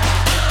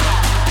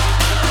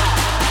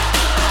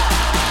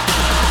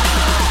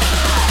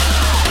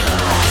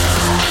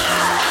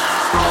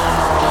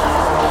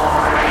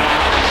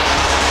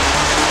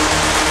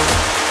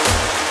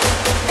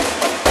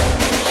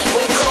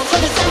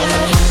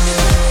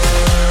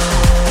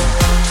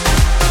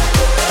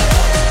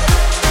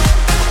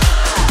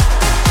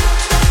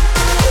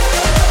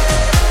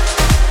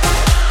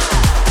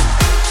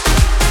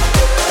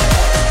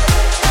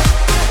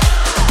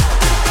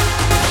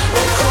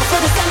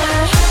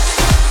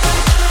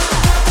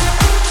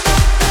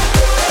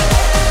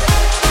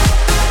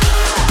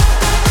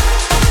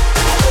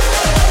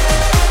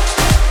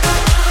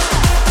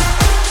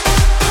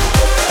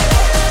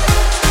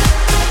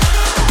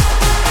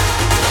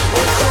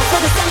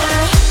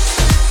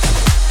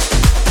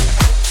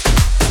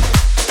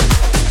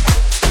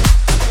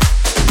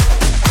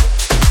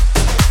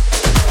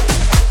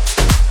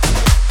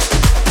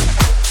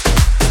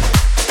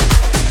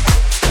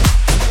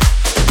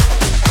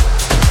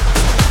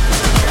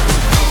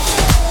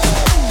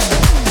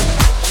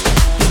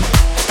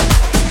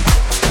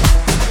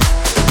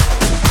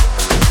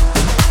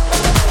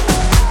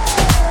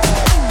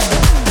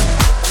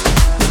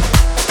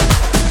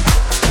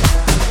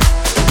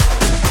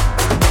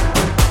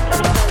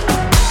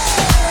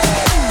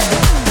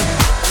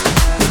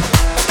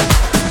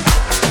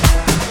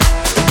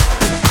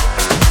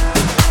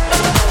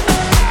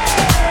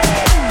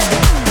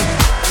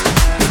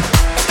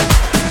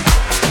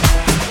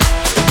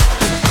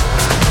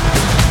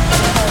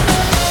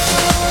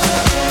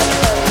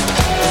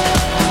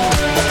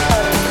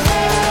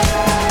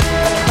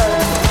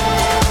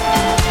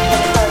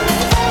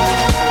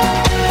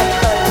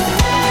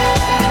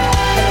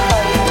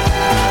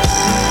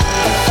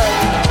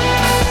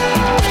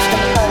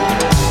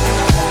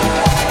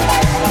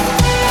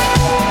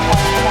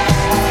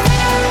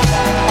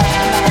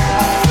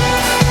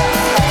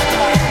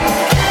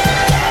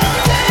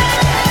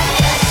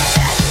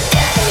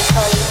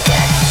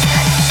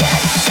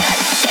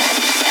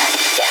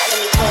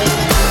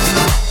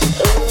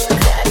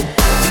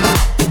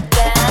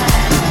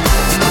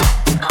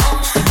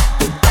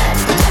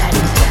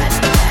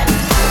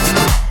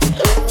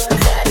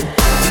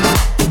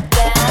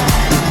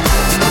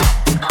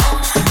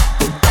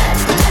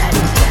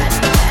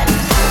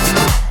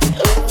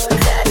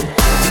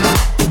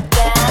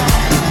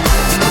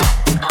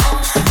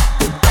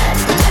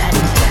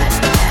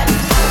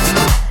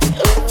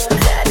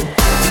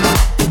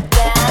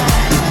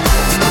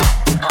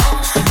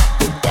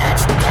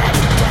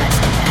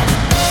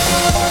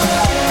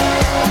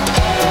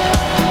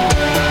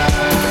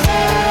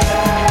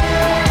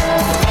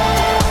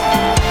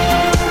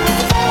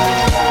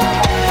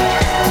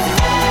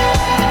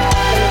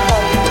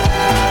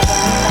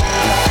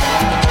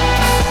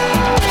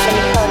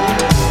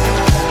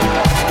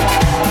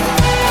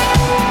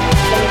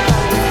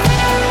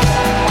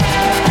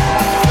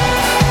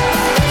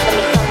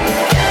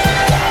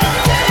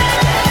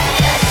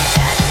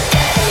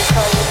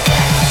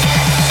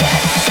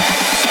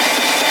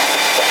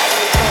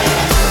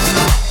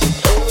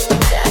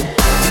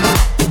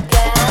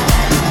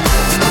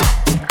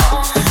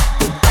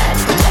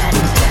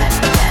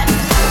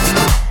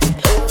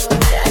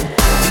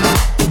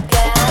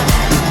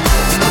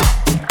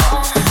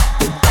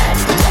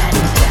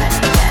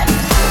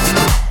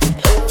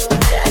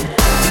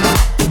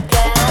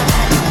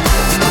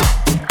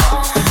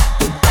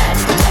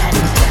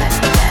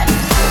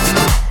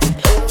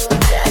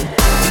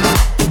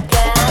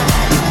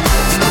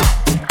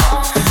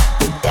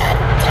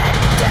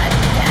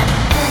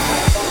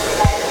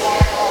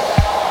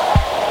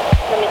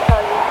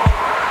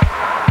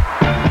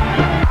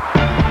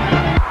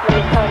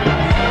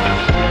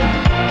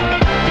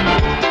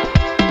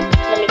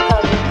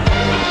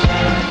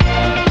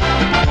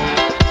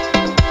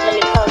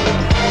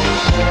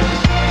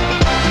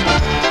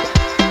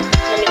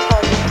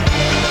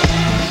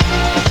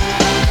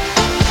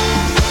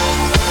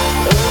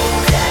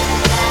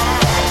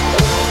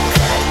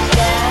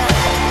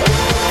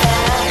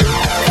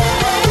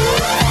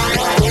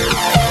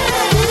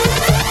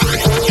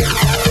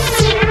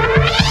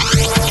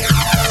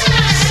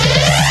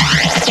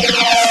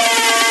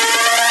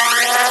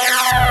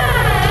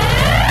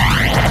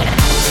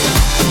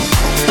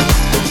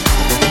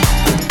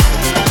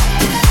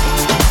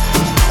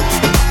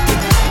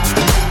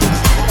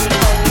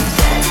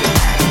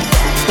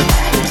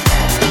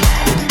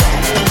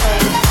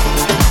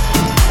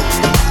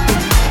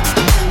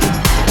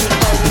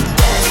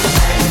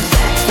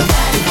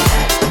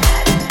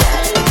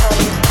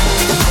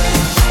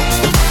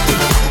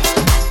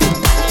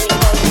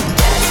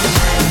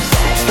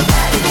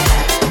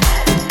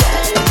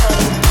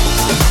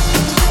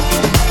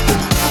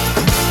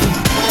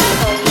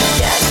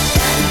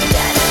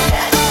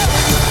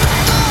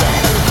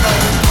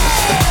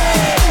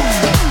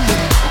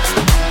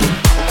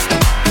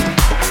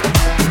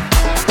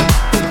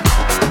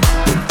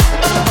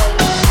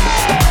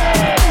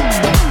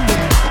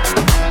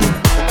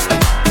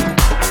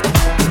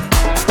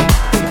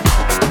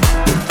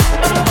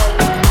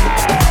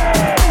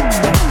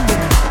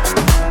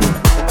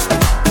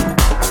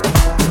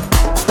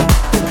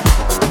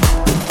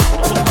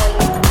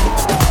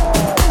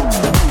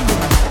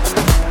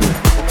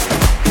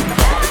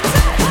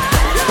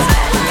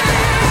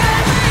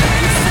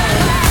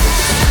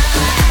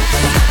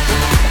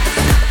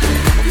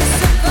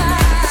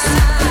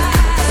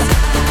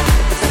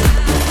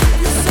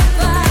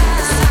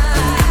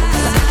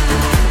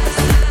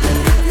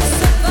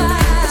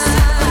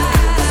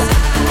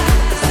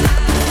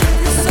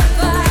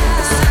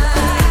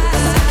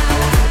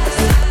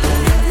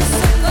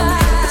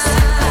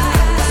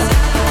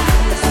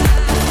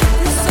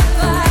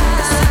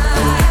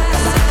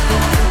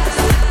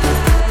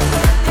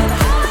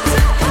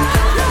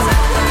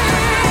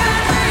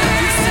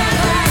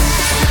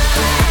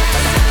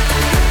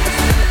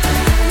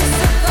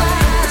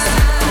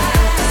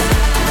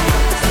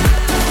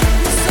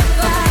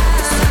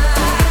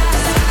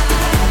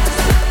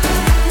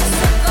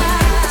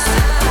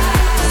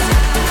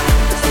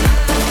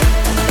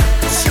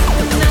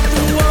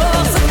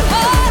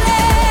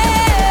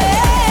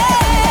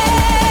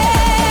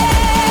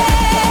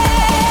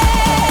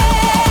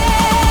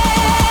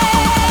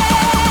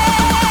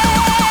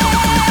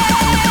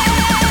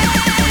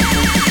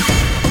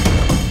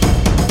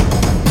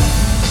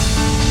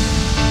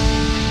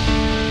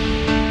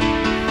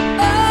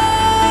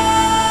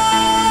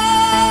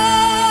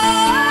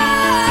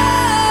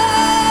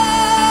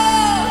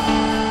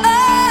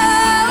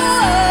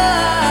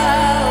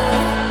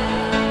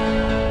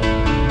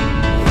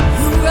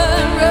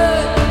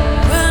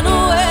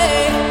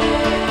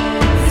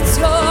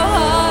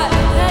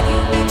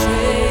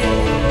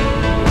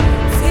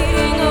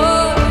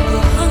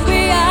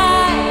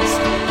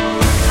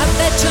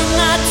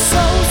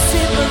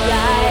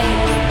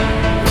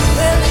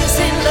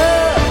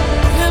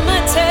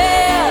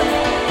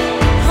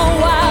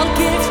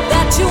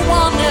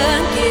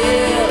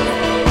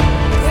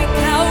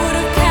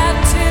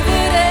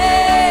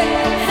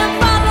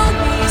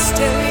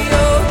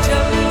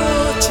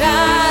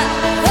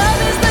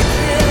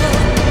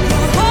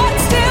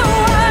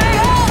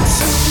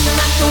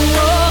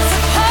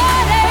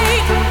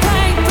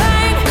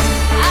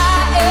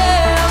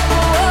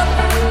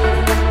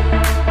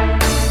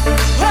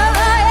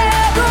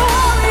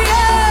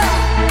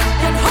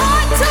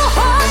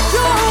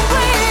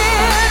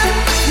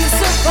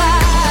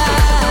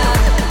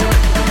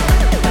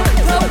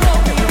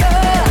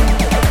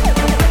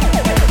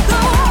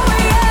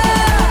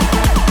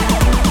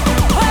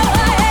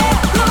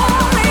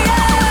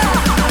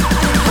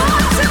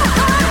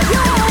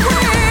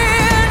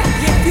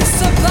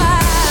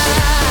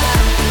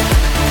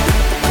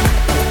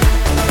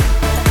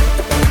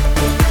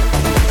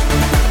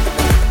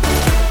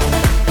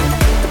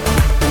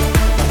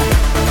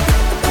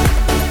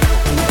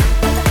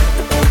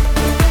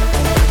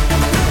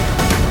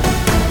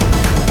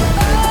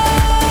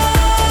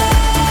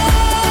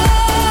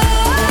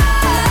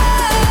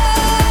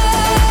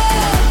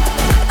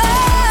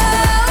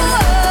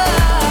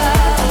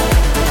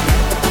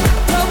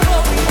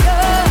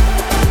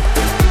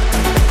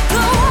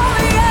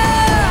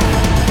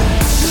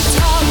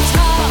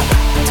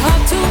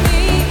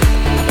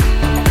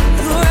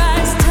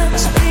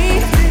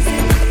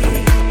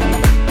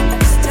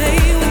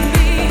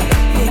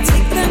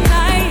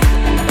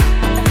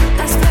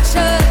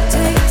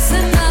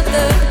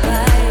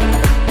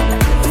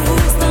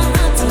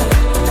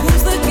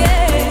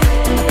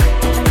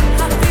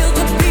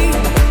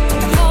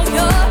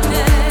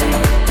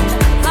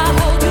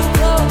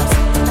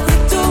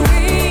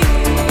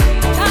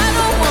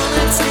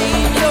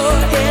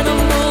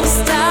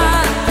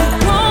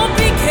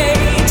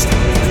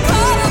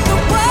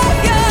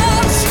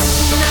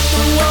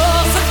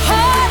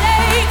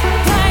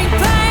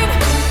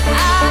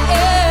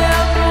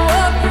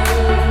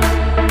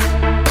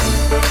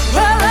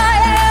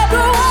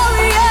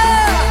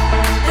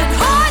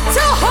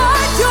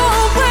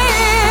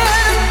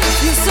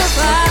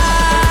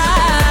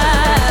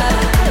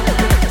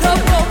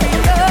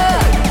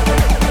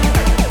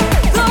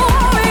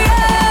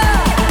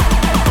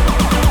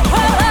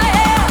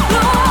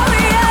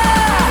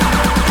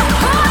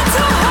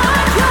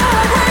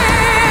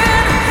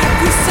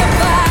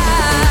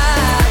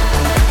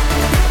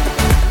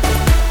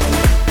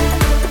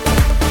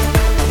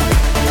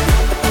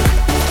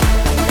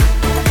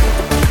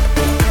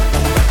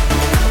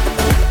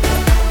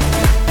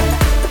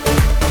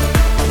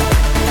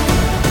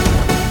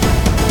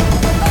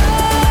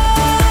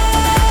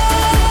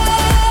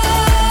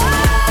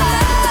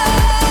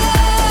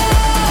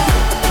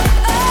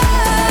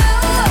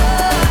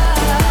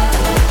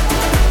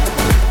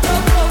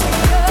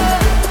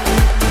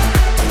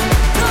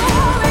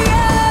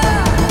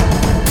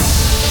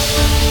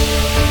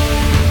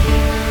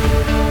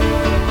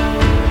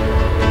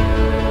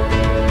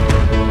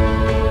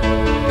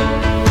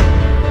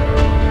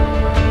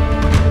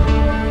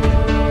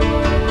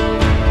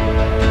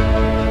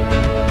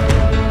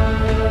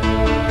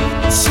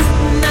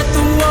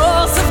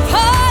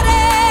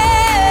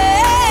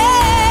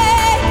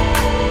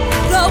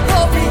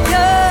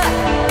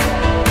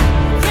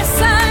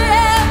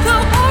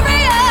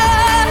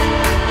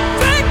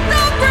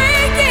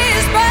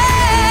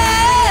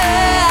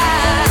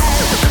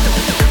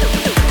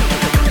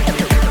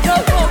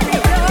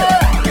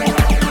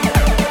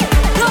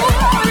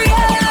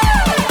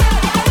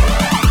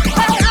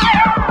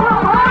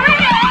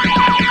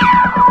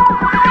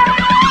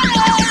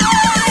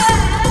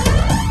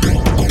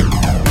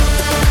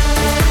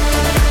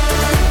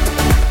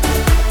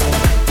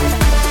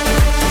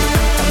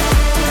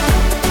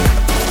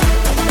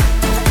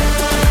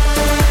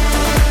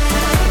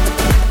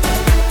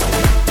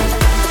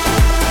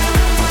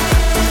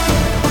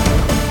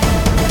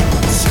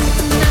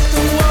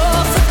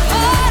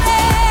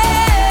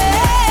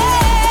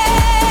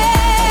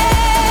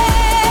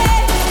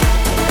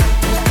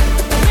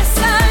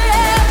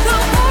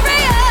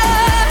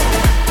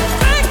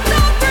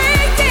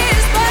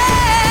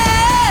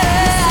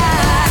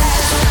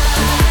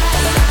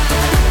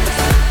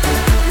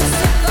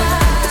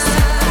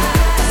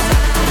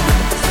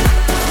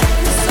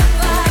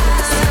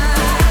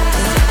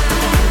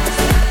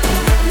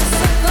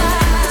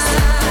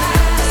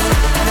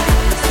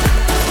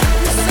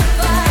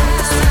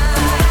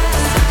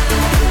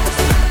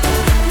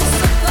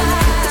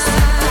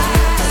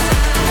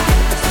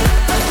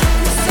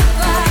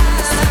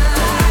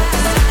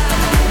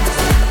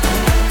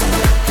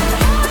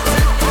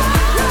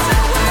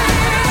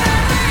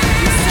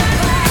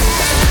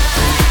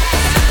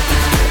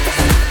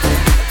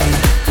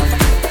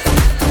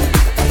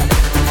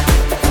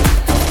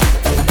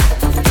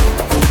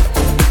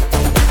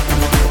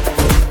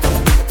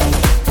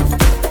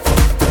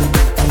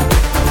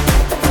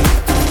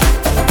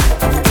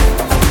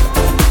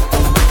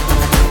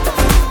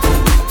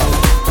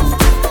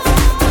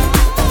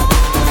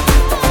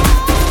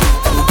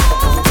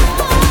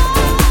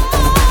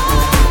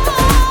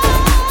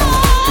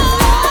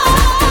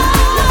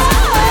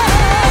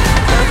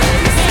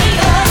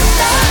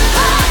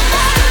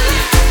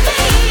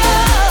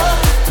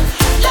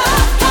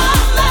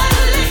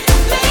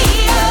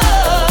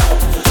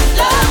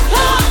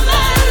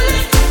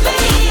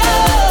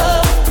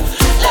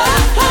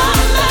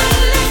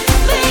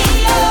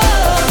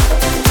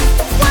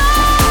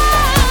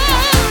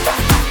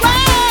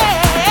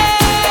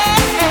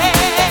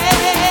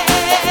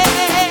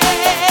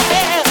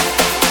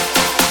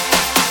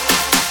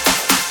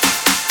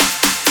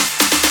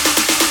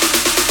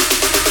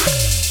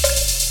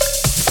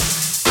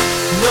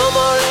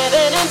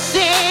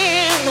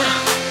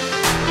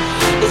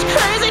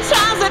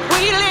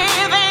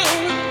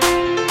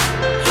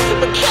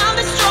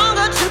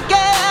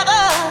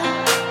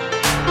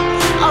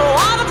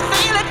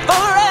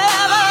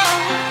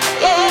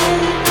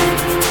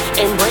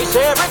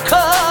 every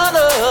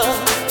color,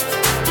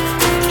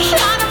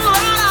 shining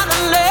brighter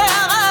than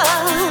ever.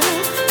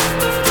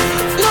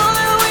 Know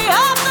that we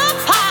have the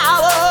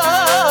power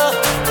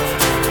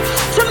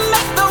to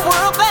make the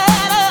world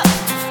better.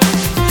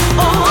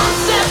 Oh, one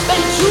step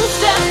and two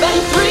step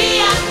and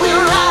three, and we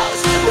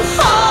rise. Move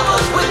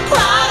forward with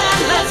pride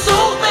and let's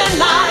open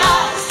our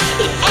eyes.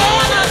 The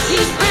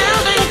energy's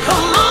building,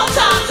 come on,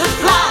 time to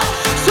fly.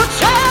 So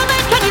tell me,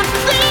 can you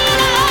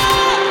feel it?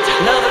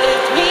 Love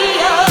lift me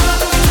up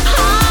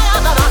higher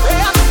than I've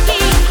ever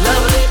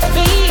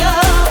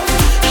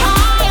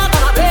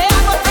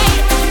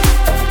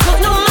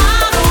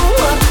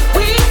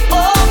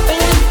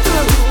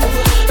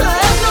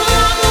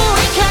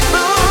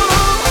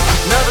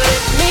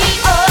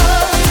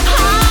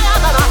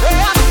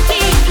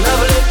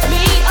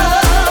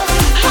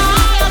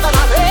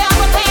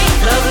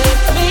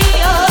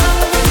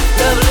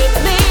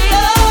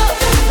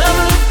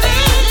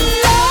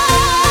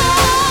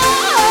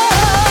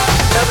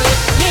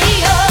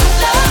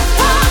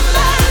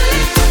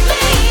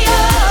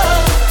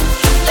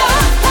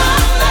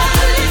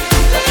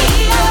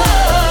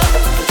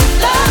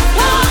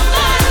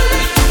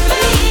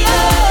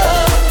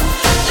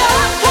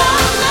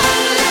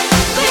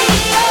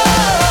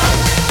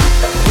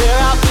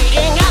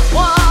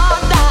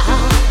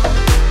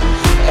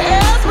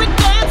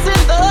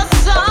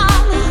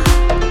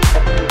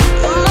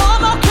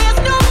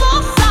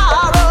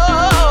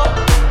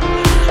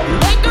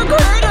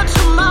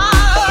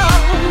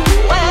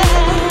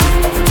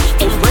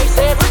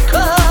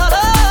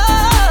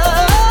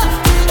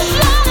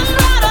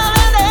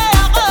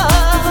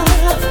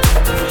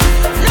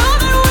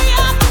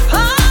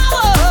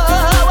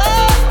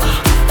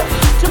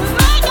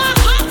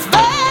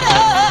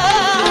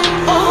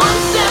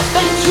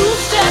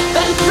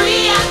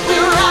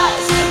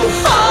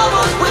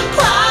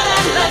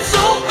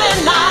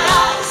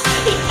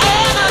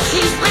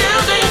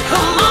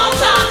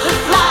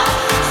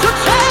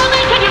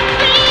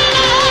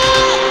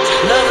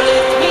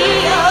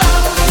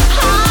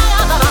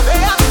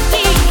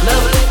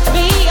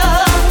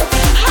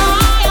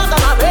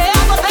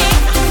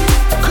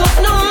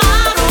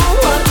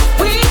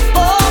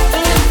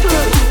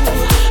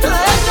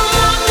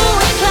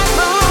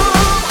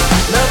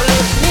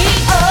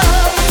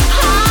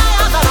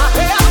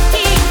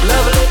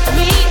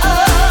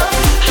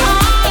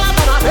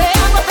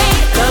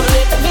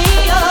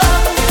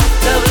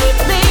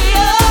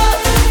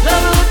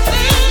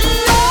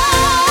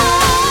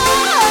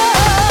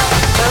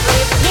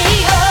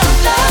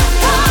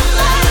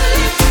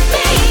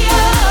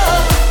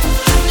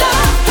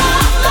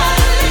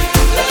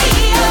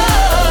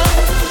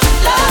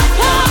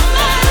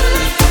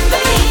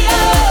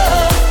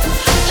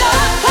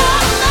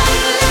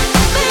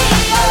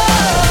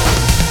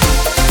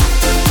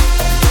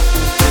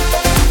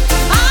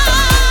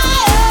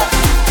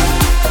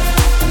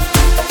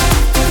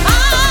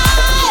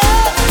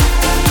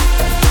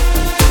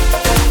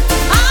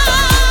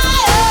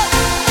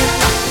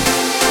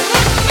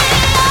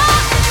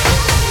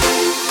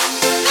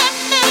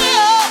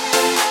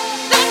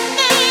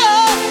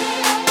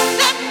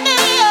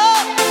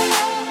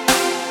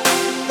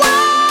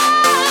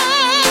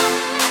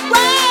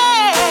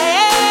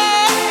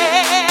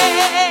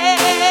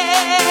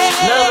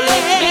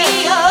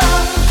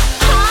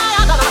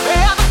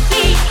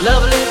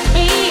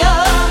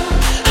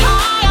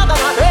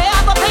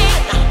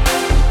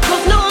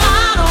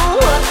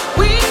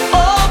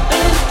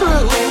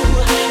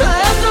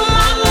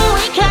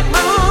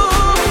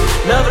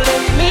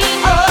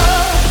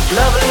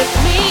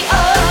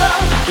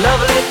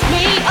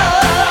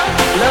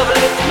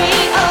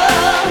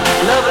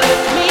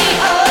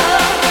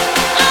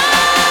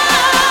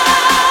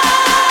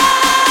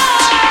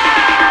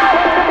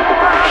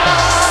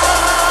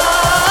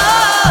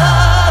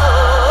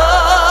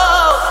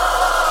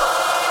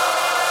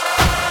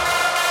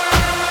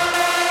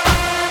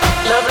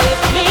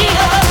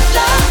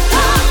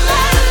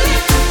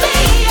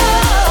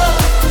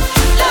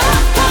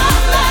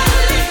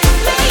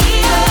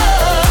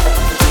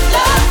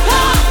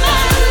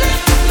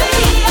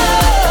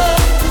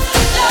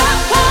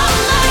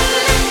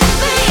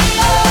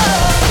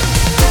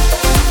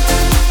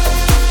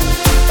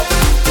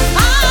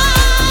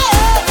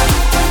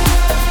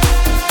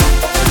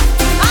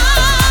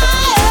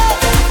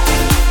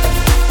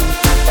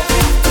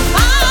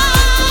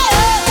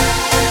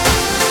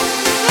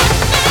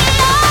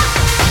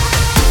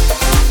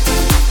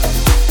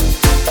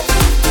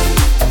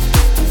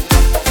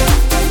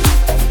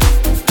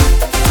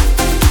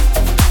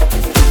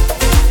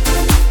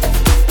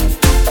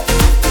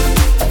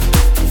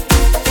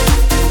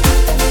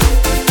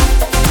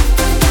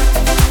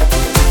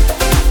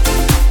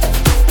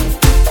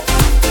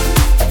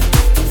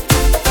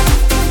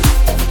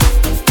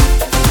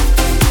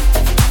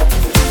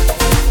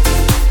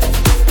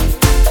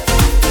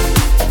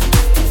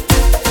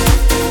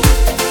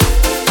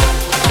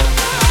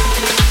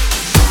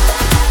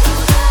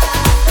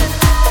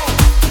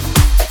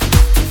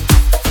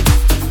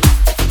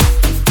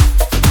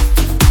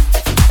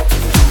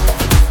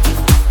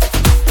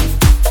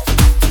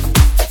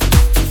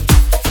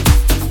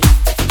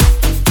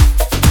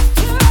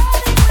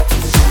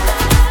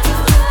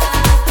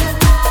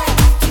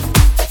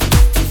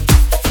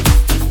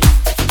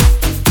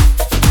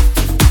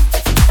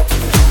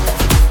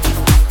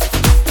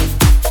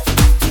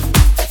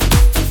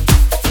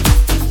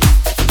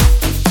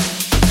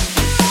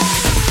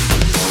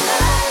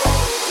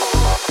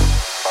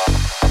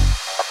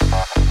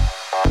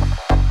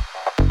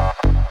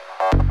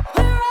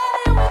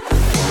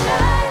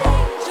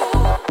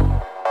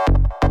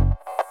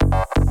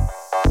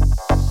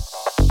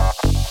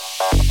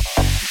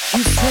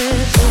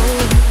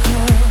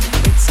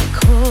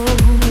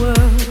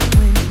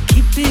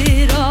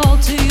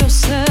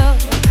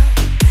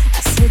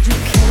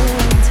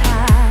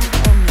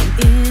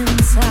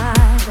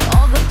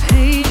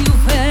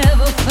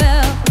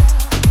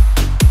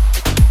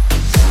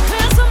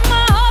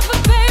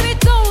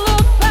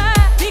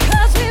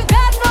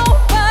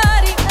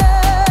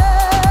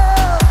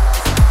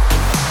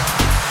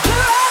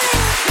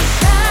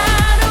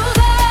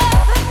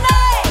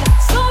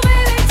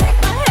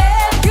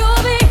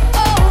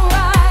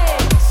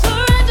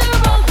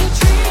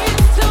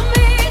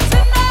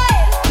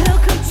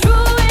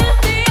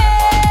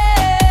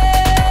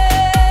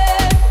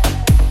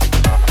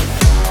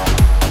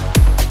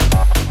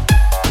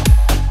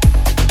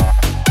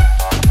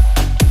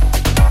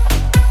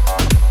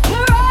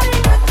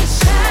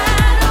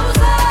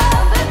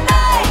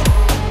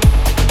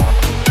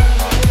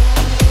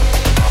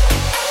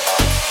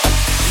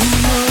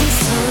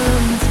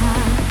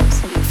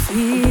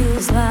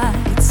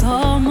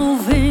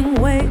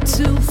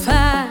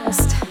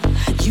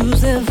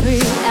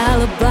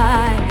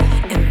goodbye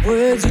and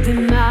words you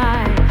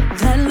deny.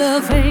 That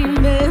love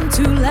ain't meant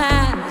to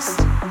last.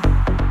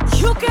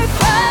 You can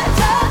cut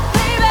up,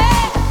 baby,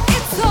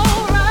 it's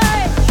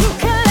alright. You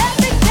can let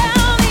me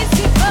down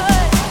easy,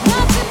 but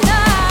not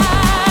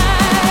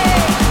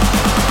tonight.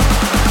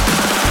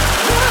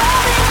 You're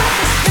running with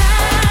the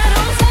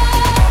shadows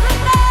of the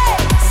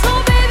night. So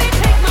baby,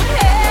 take my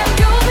hand,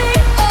 you'll be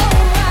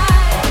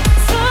alright.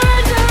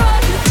 Surrender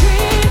all your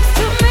dreams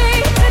to me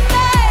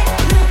tonight.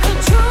 They'll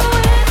come true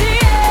in the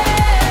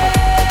end.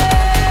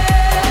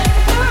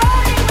 We're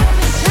running with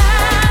the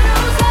shadows.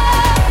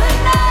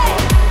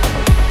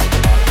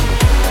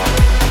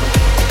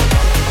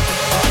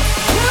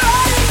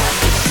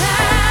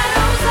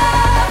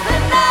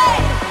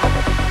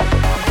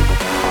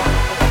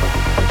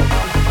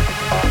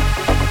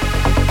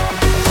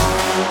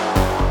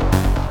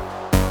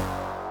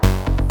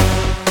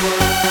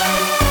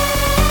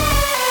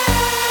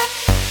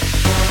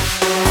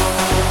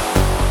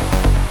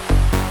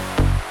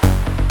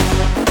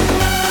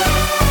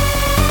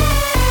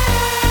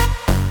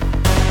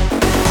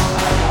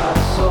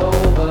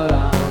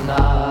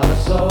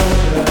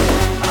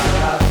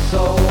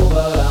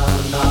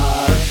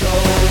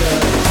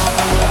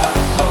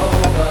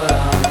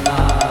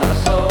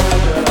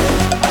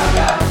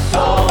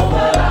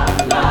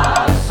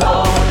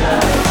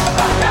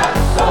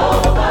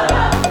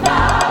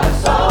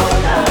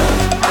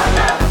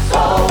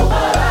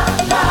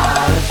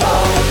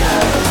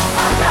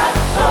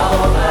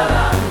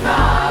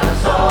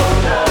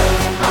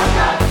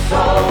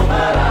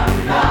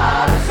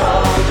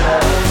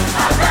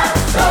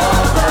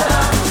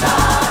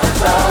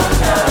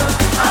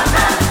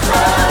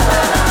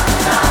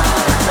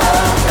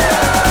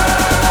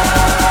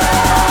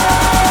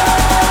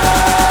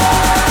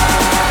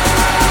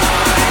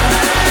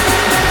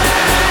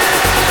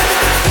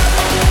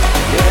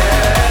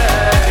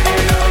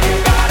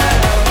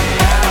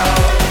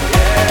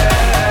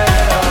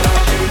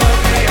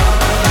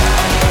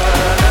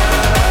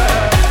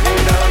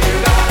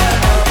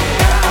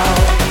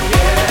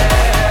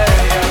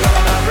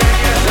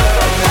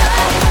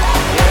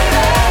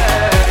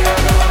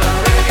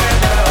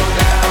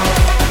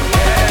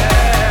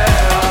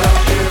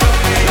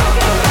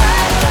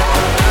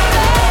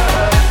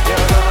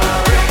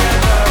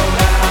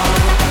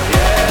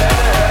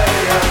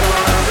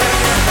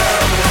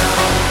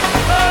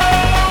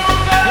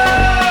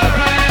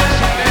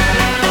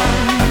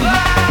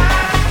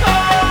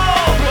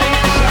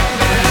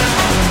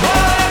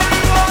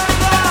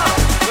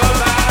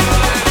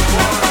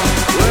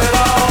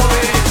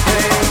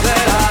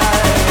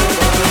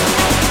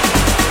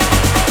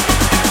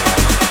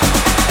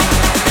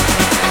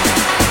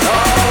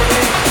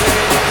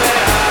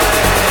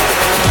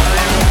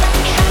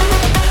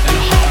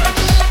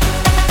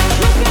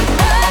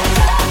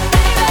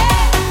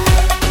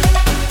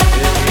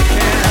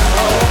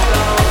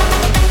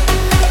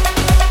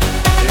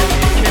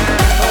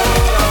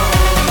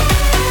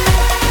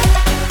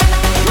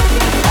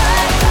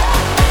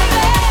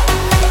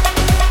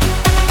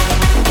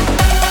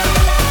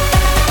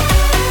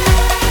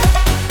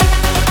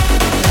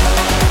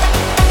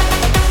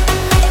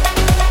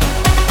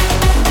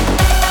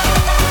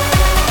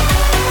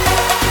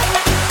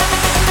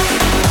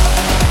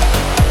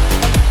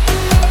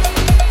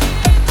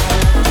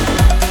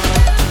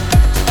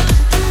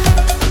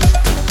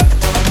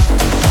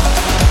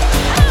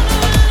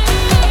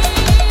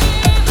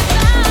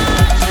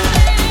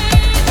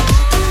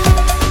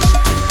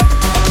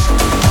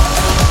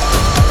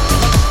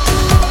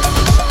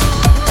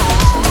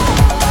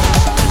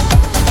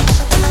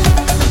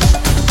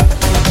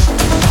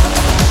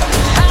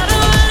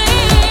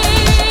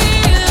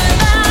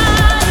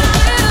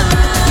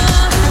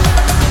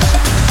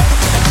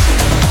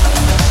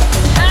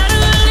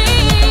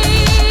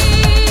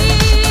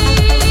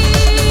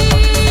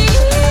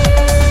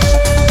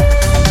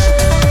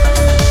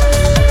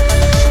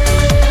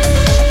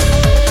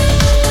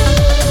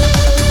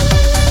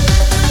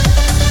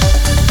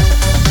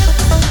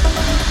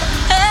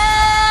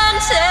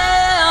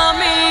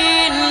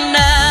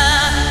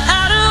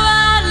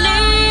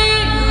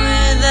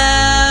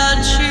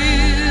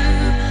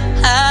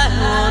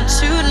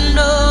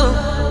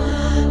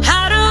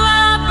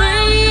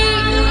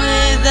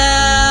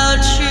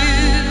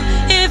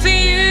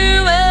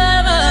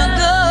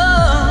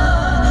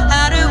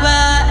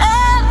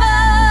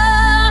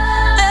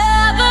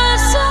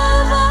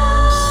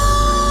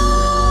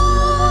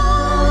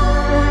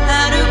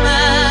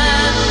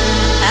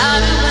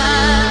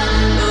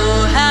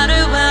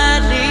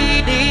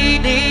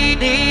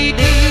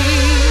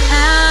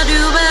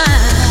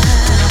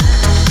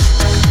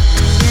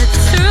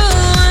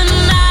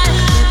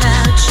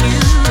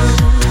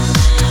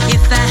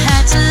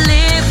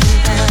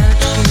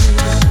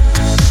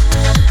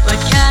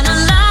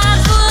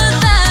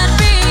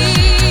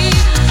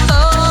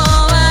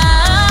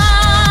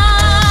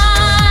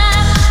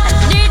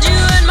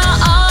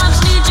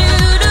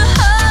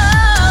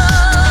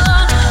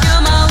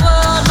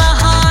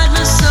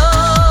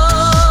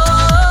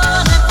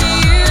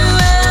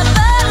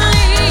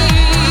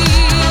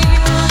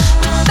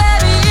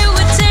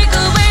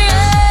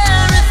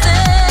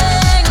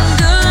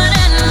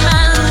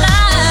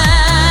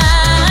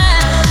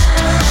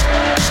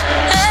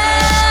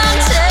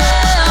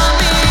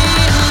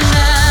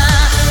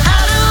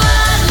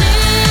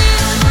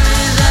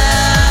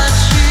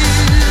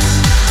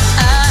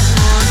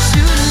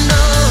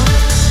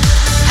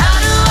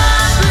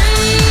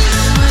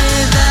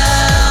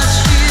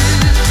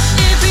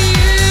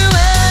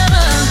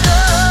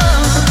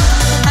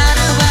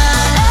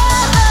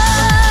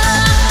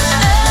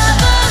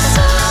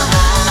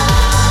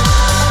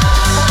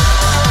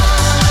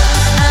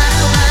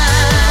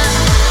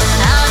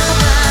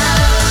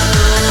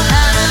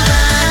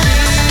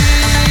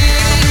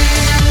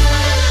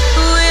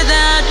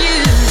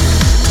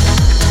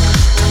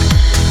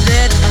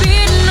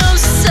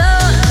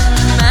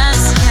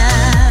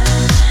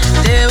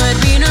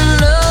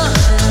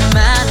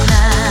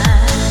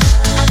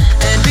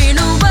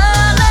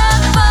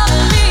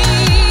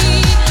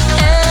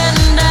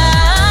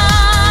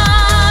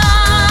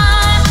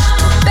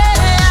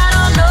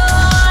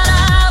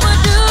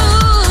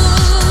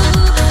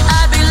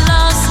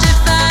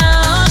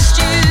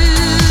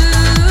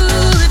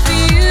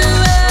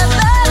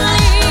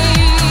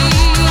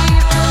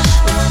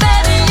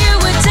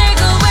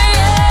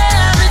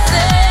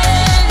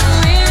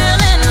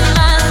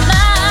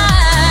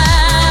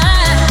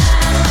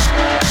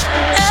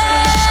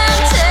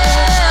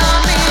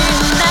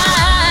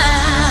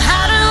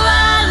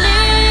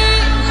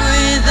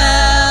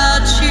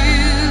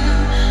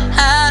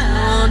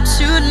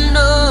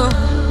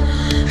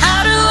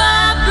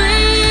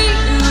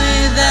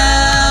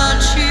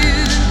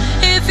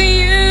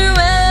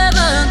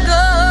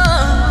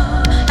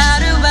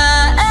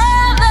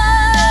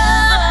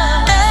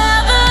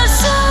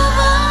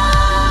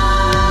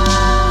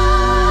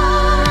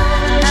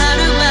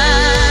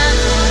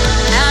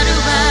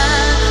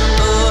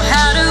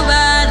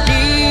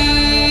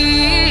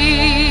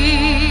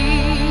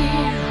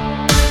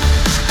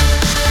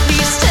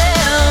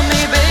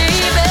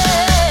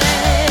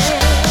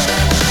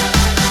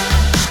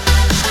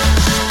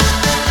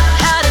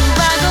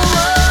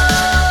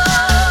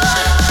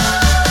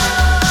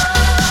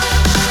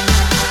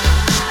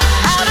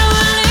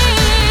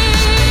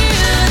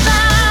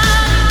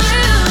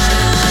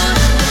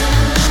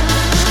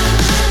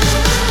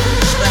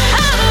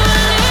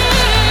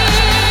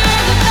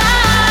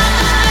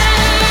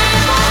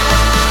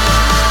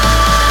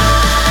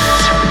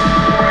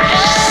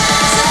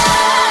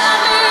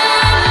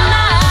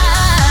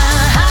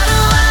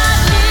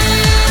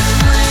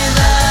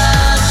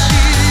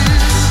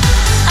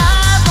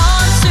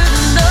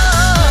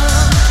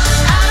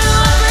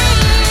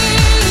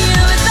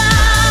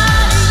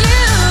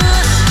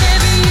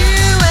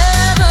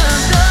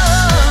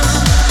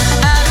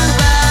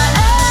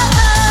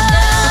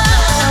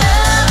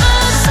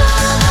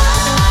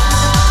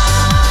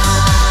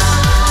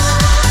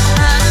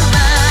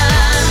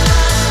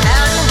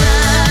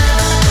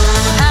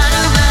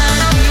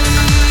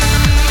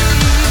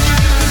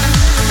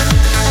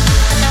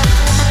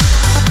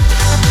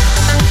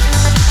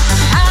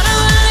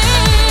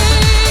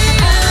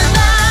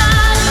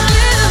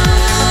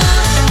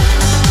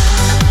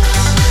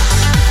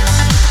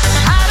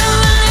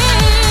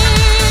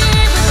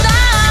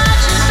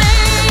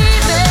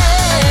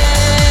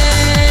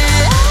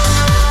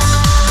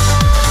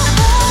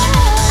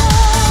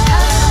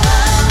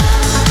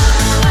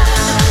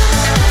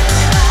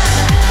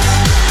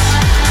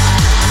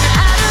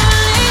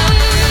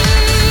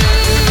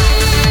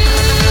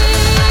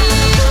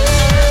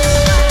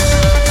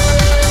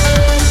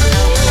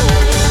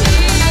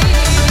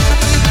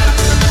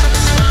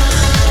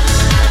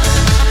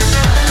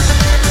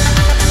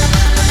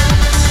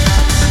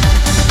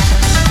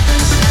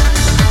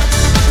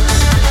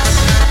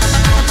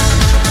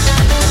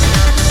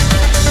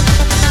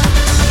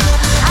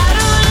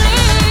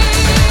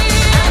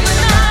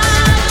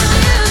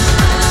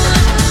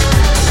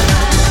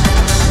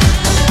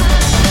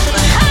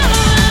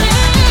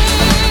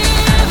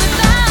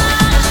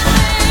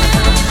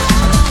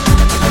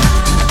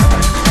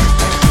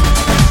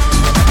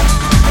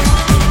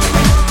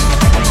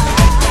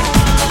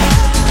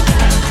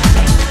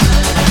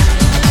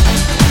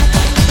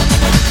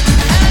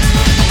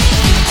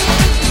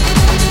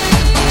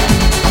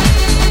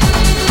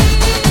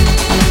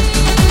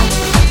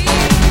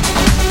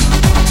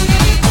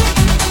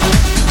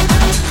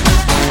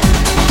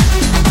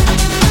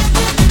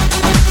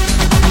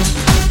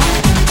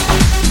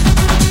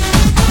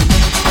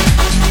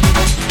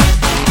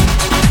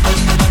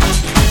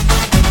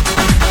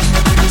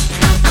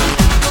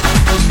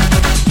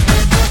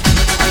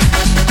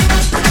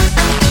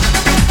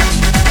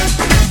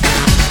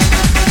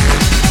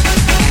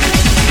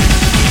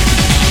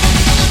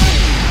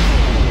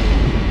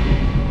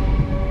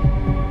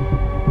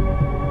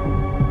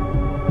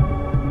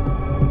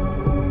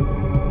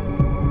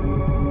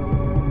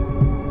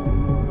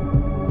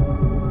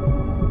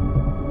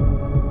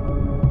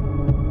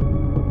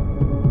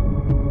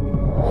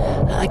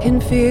 can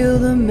feel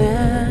the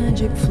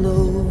magic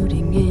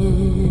floating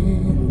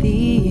in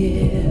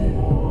the air.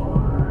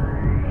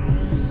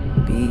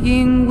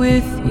 Being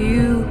with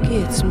you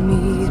gets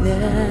me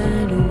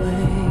that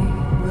way.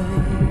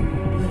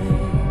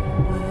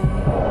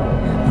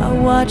 I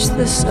watch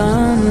the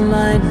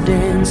sunlight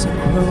dance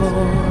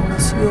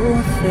across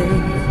your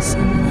face,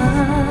 and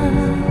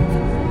I've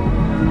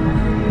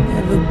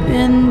never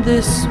been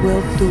this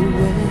swept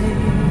away.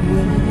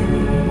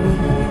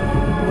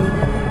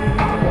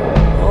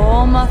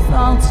 All my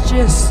thoughts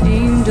just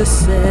seem to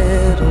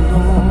settle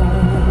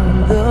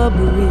on the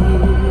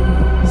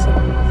breeze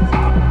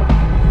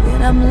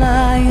when I'm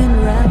lying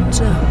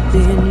wrapped up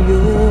in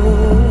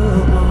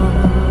your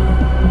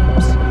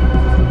arms.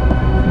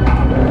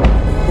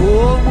 The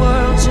whole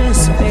world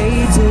just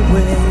fades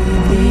away.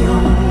 The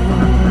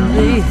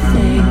only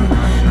thing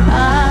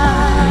I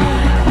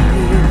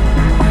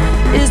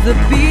hear is the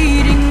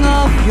beating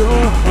of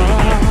your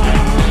heart.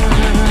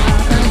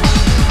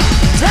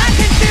 I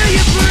can feel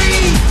you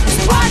breathe, it's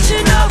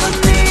watching over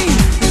me.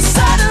 And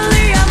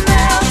suddenly I'm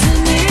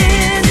melting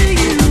into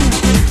you.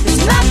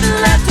 There's nothing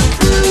left to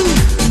prove.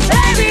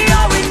 Baby,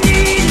 all we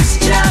need is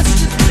just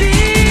to be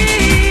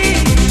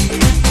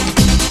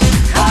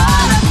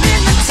caught up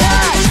in the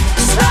tide,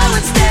 slow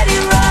and steady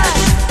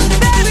rise.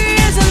 Baby,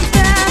 isn't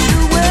that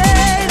the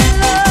way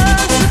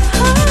love's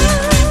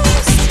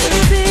supposed to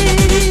be?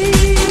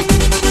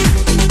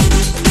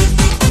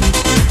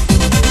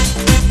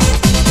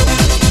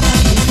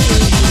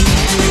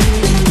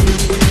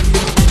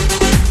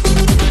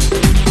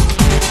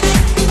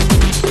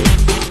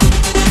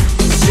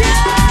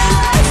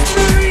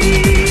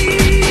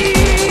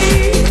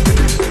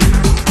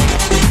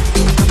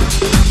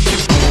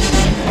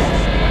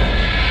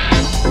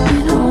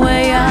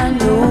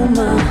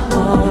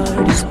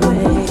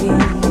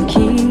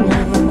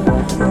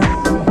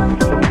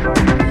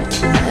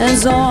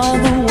 As all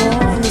the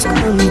walls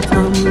come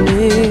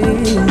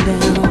tumbling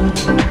down,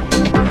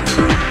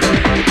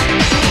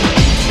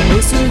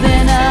 closer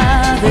than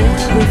I've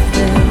ever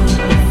felt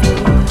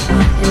before.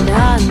 And I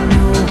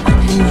know,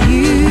 and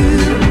you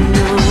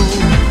know,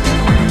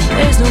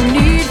 there's no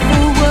need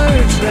for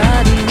words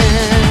right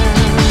now.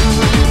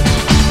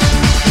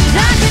 And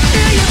I can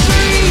feel you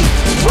breathe,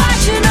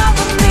 watching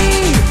over me.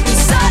 And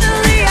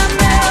suddenly I'm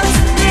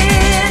melting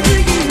into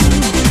you.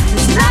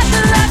 There's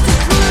nothing left to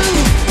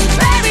prove.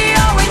 Baby,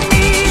 all we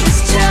need is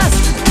just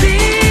to be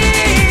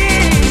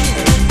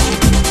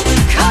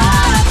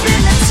caught up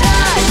in the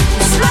tide,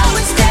 slow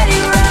and steady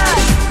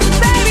rise.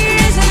 Baby,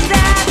 isn't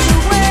that the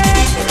way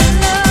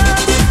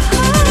love's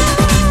supposed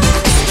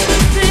to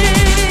be?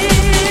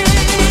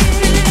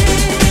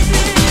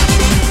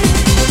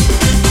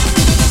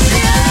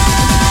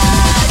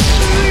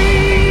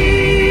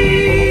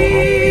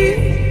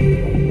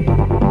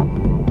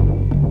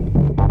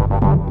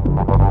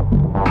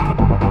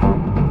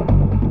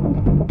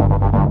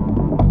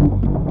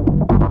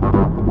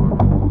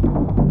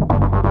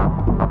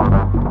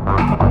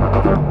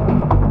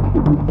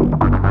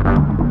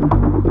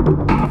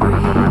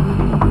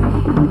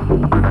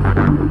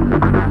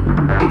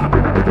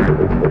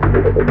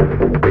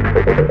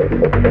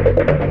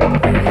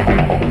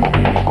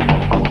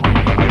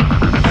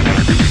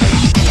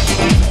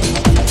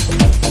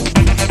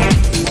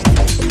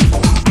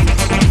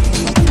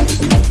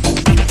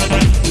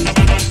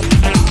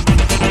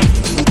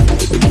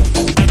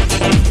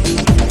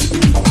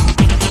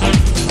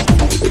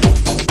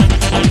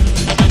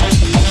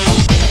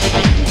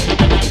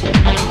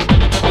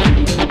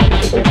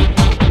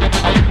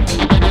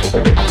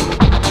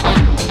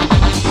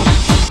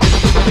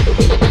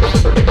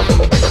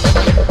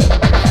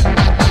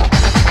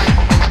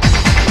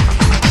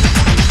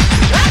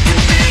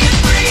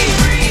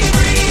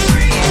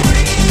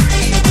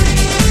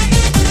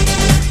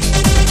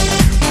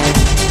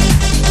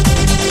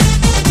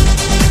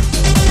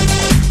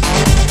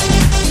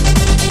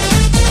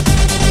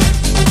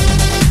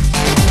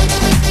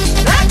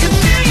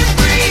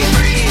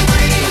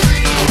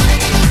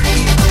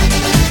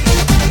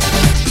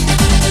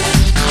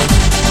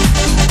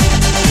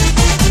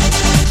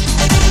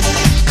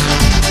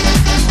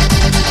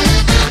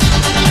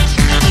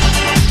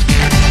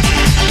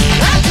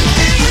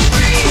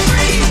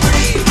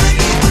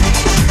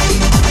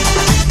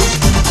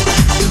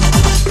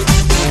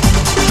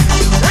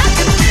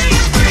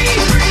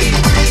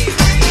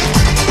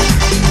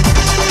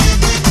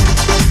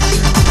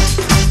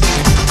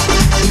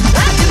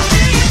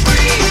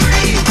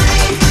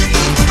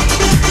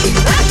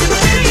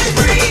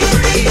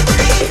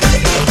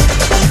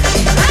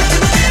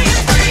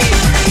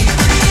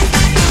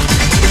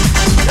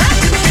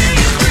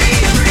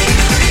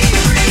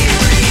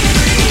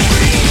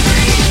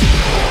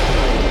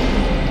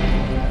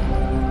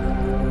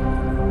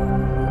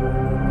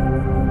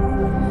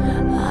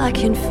 I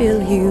can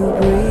feel you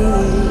breathe.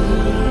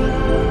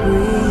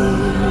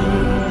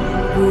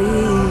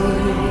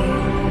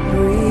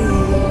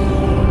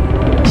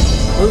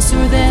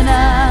 Closer than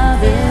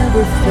I've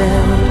ever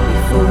felt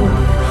before.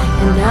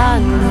 And I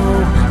know,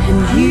 and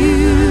you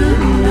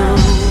know,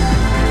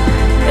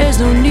 There's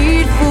no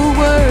need for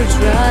words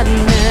right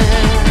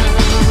now.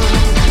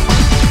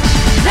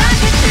 I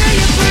can feel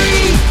you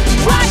breathe,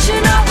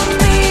 washing over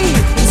me,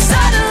 and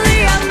suddenly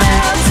I'm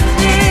melting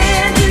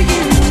into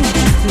you.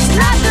 There's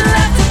nothing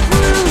left to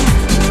prove,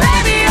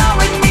 baby. All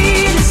we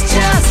need is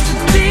just to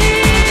be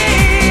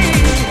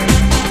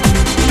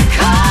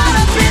caught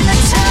up in the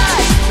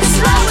touch, the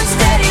slow and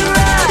steady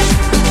rush.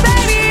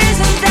 Baby,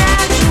 isn't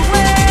that the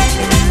way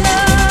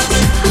love's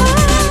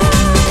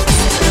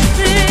supposed to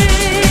be?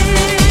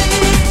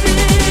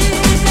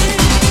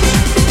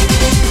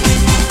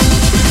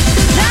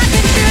 I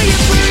can feel you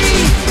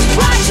breathe,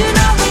 washing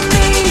over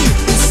me.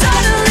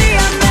 Suddenly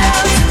I'm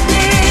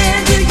melting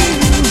into you.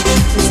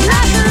 There's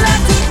nothing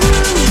left to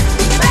prove,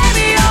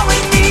 baby. All we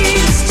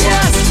need is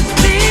just to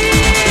be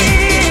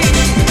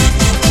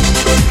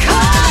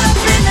caught up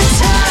in the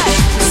touch,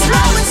 the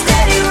slow and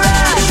steady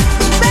rush.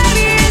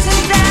 Baby,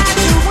 isn't that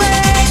the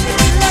way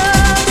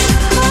love's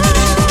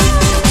supposed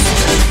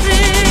to be?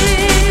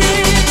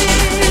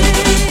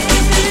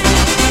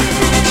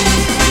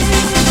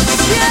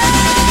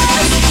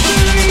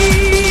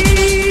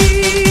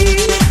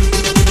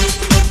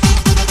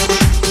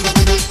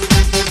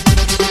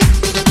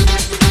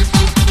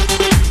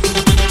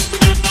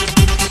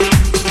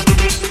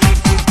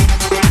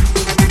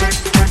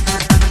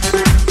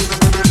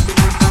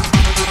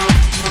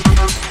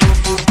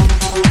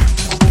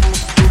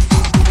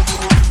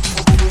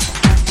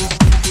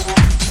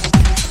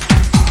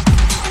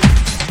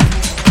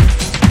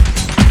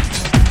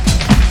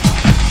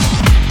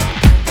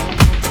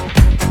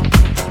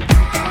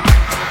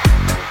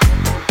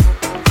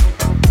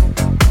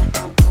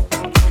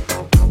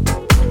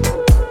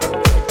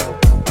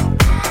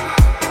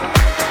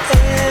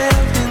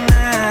 Every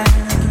night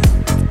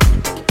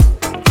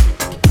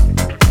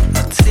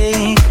I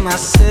take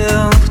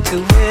myself to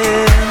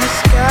where the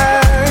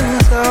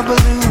skies are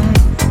blue,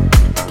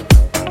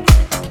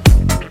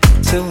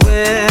 to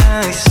where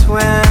I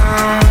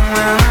swam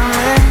when I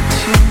met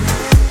you.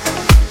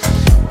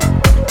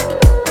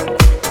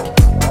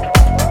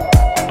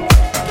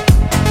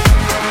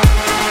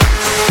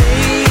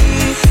 Stay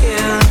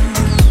here.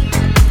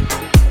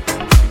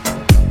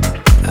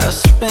 I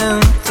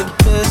spent the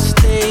best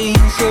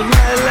days of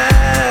my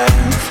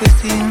life with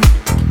you,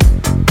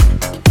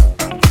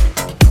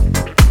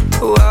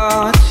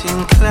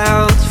 watching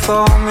clouds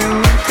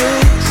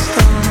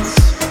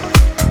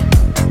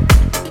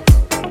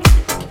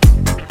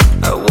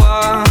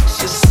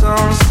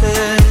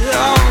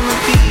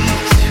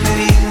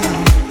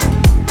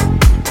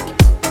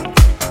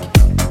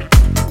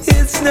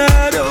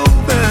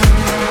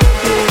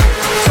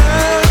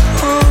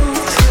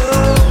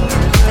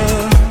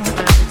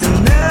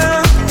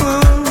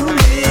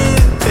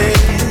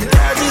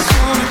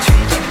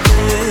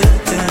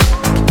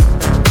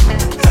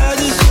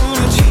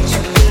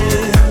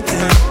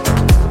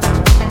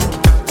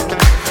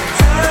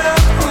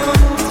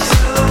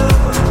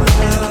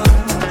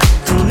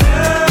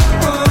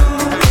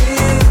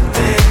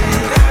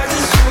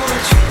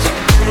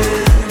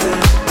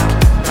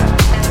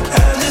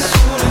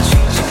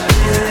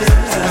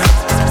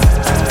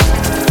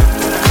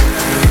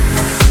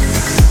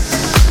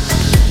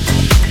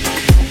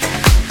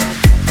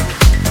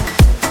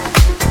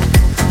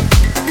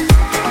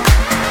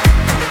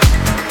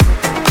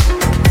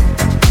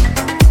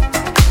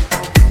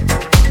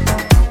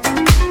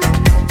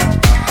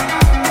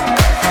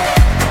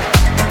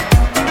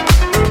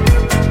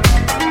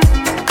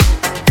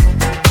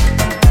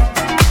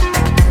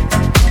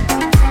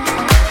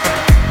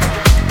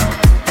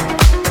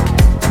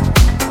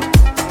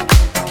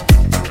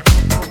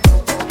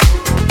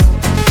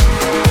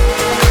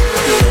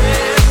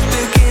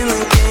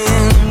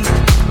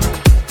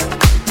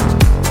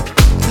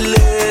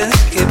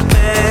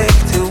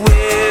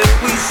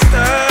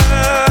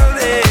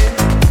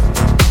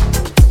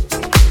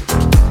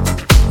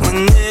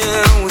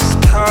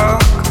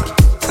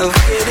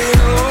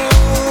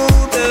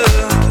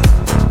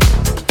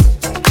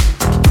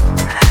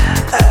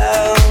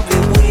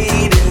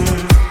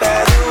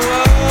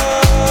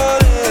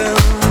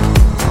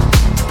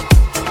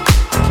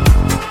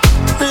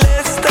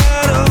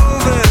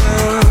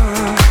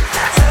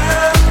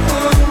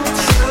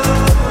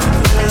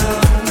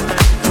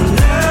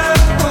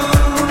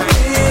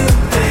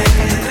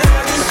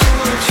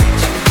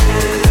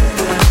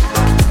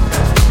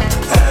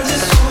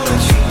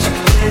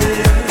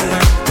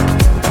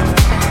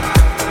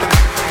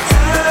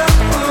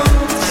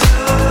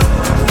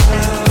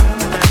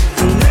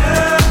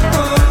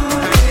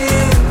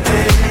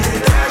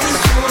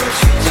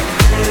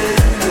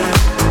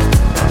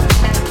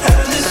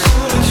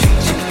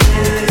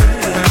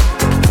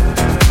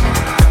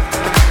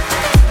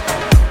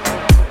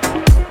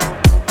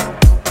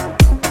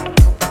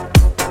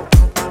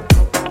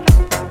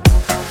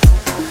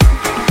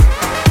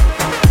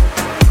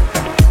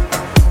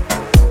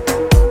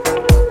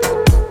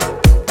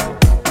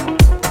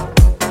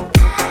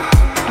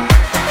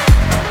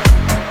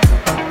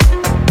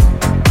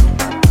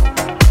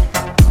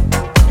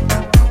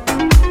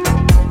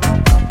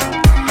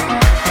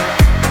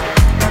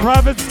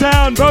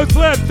Provincetown,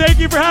 Boatslip, thank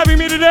you for having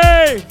me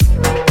today.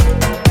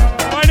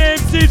 My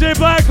name's DJ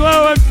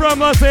Blacklow. I'm from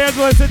Los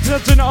Angeles. It's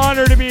such an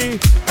honor to be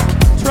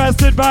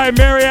trusted by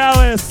Mary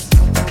Alice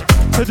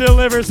to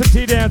deliver some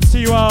T-Dance to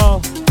you all.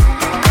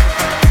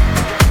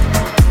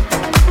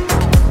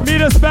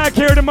 Meet us back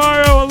here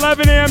tomorrow,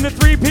 11 a.m. to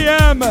 3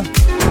 p.m.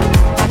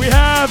 We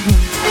have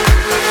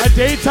a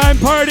daytime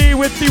party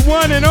with the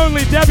one and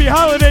only Debbie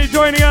Holiday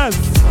joining us.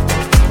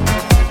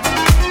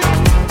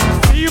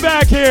 See you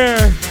back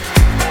here.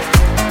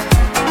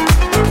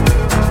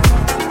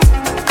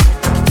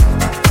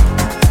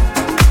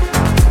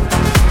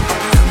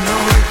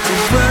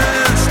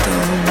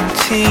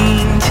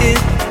 Change it.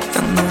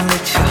 I know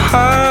that your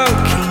heart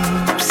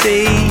keeps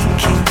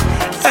aching.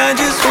 I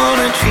just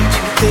wanna treat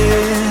you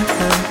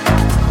better.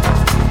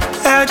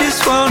 I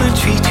just wanna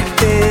treat you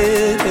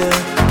better.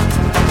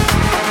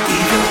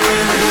 Even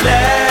when I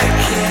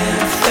lack and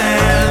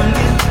found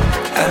you,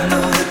 I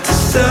know that the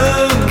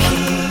sun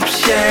keeps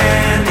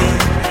shining.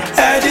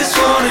 I just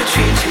wanna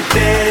treat you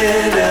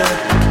better.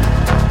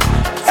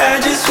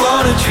 I just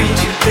wanna treat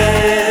you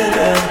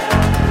better.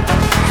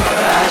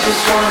 I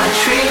just wanna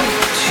treat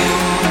you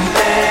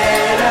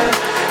better.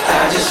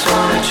 I just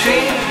wanna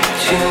treat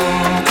you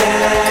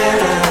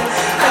better.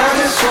 I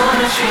just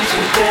wanna treat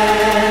you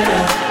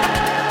better.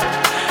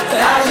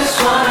 I just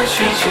wanna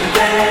treat you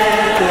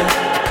better.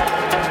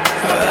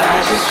 I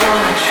just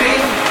wanna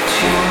treat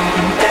you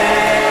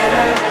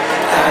better.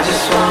 I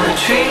just wanna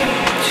treat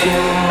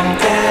you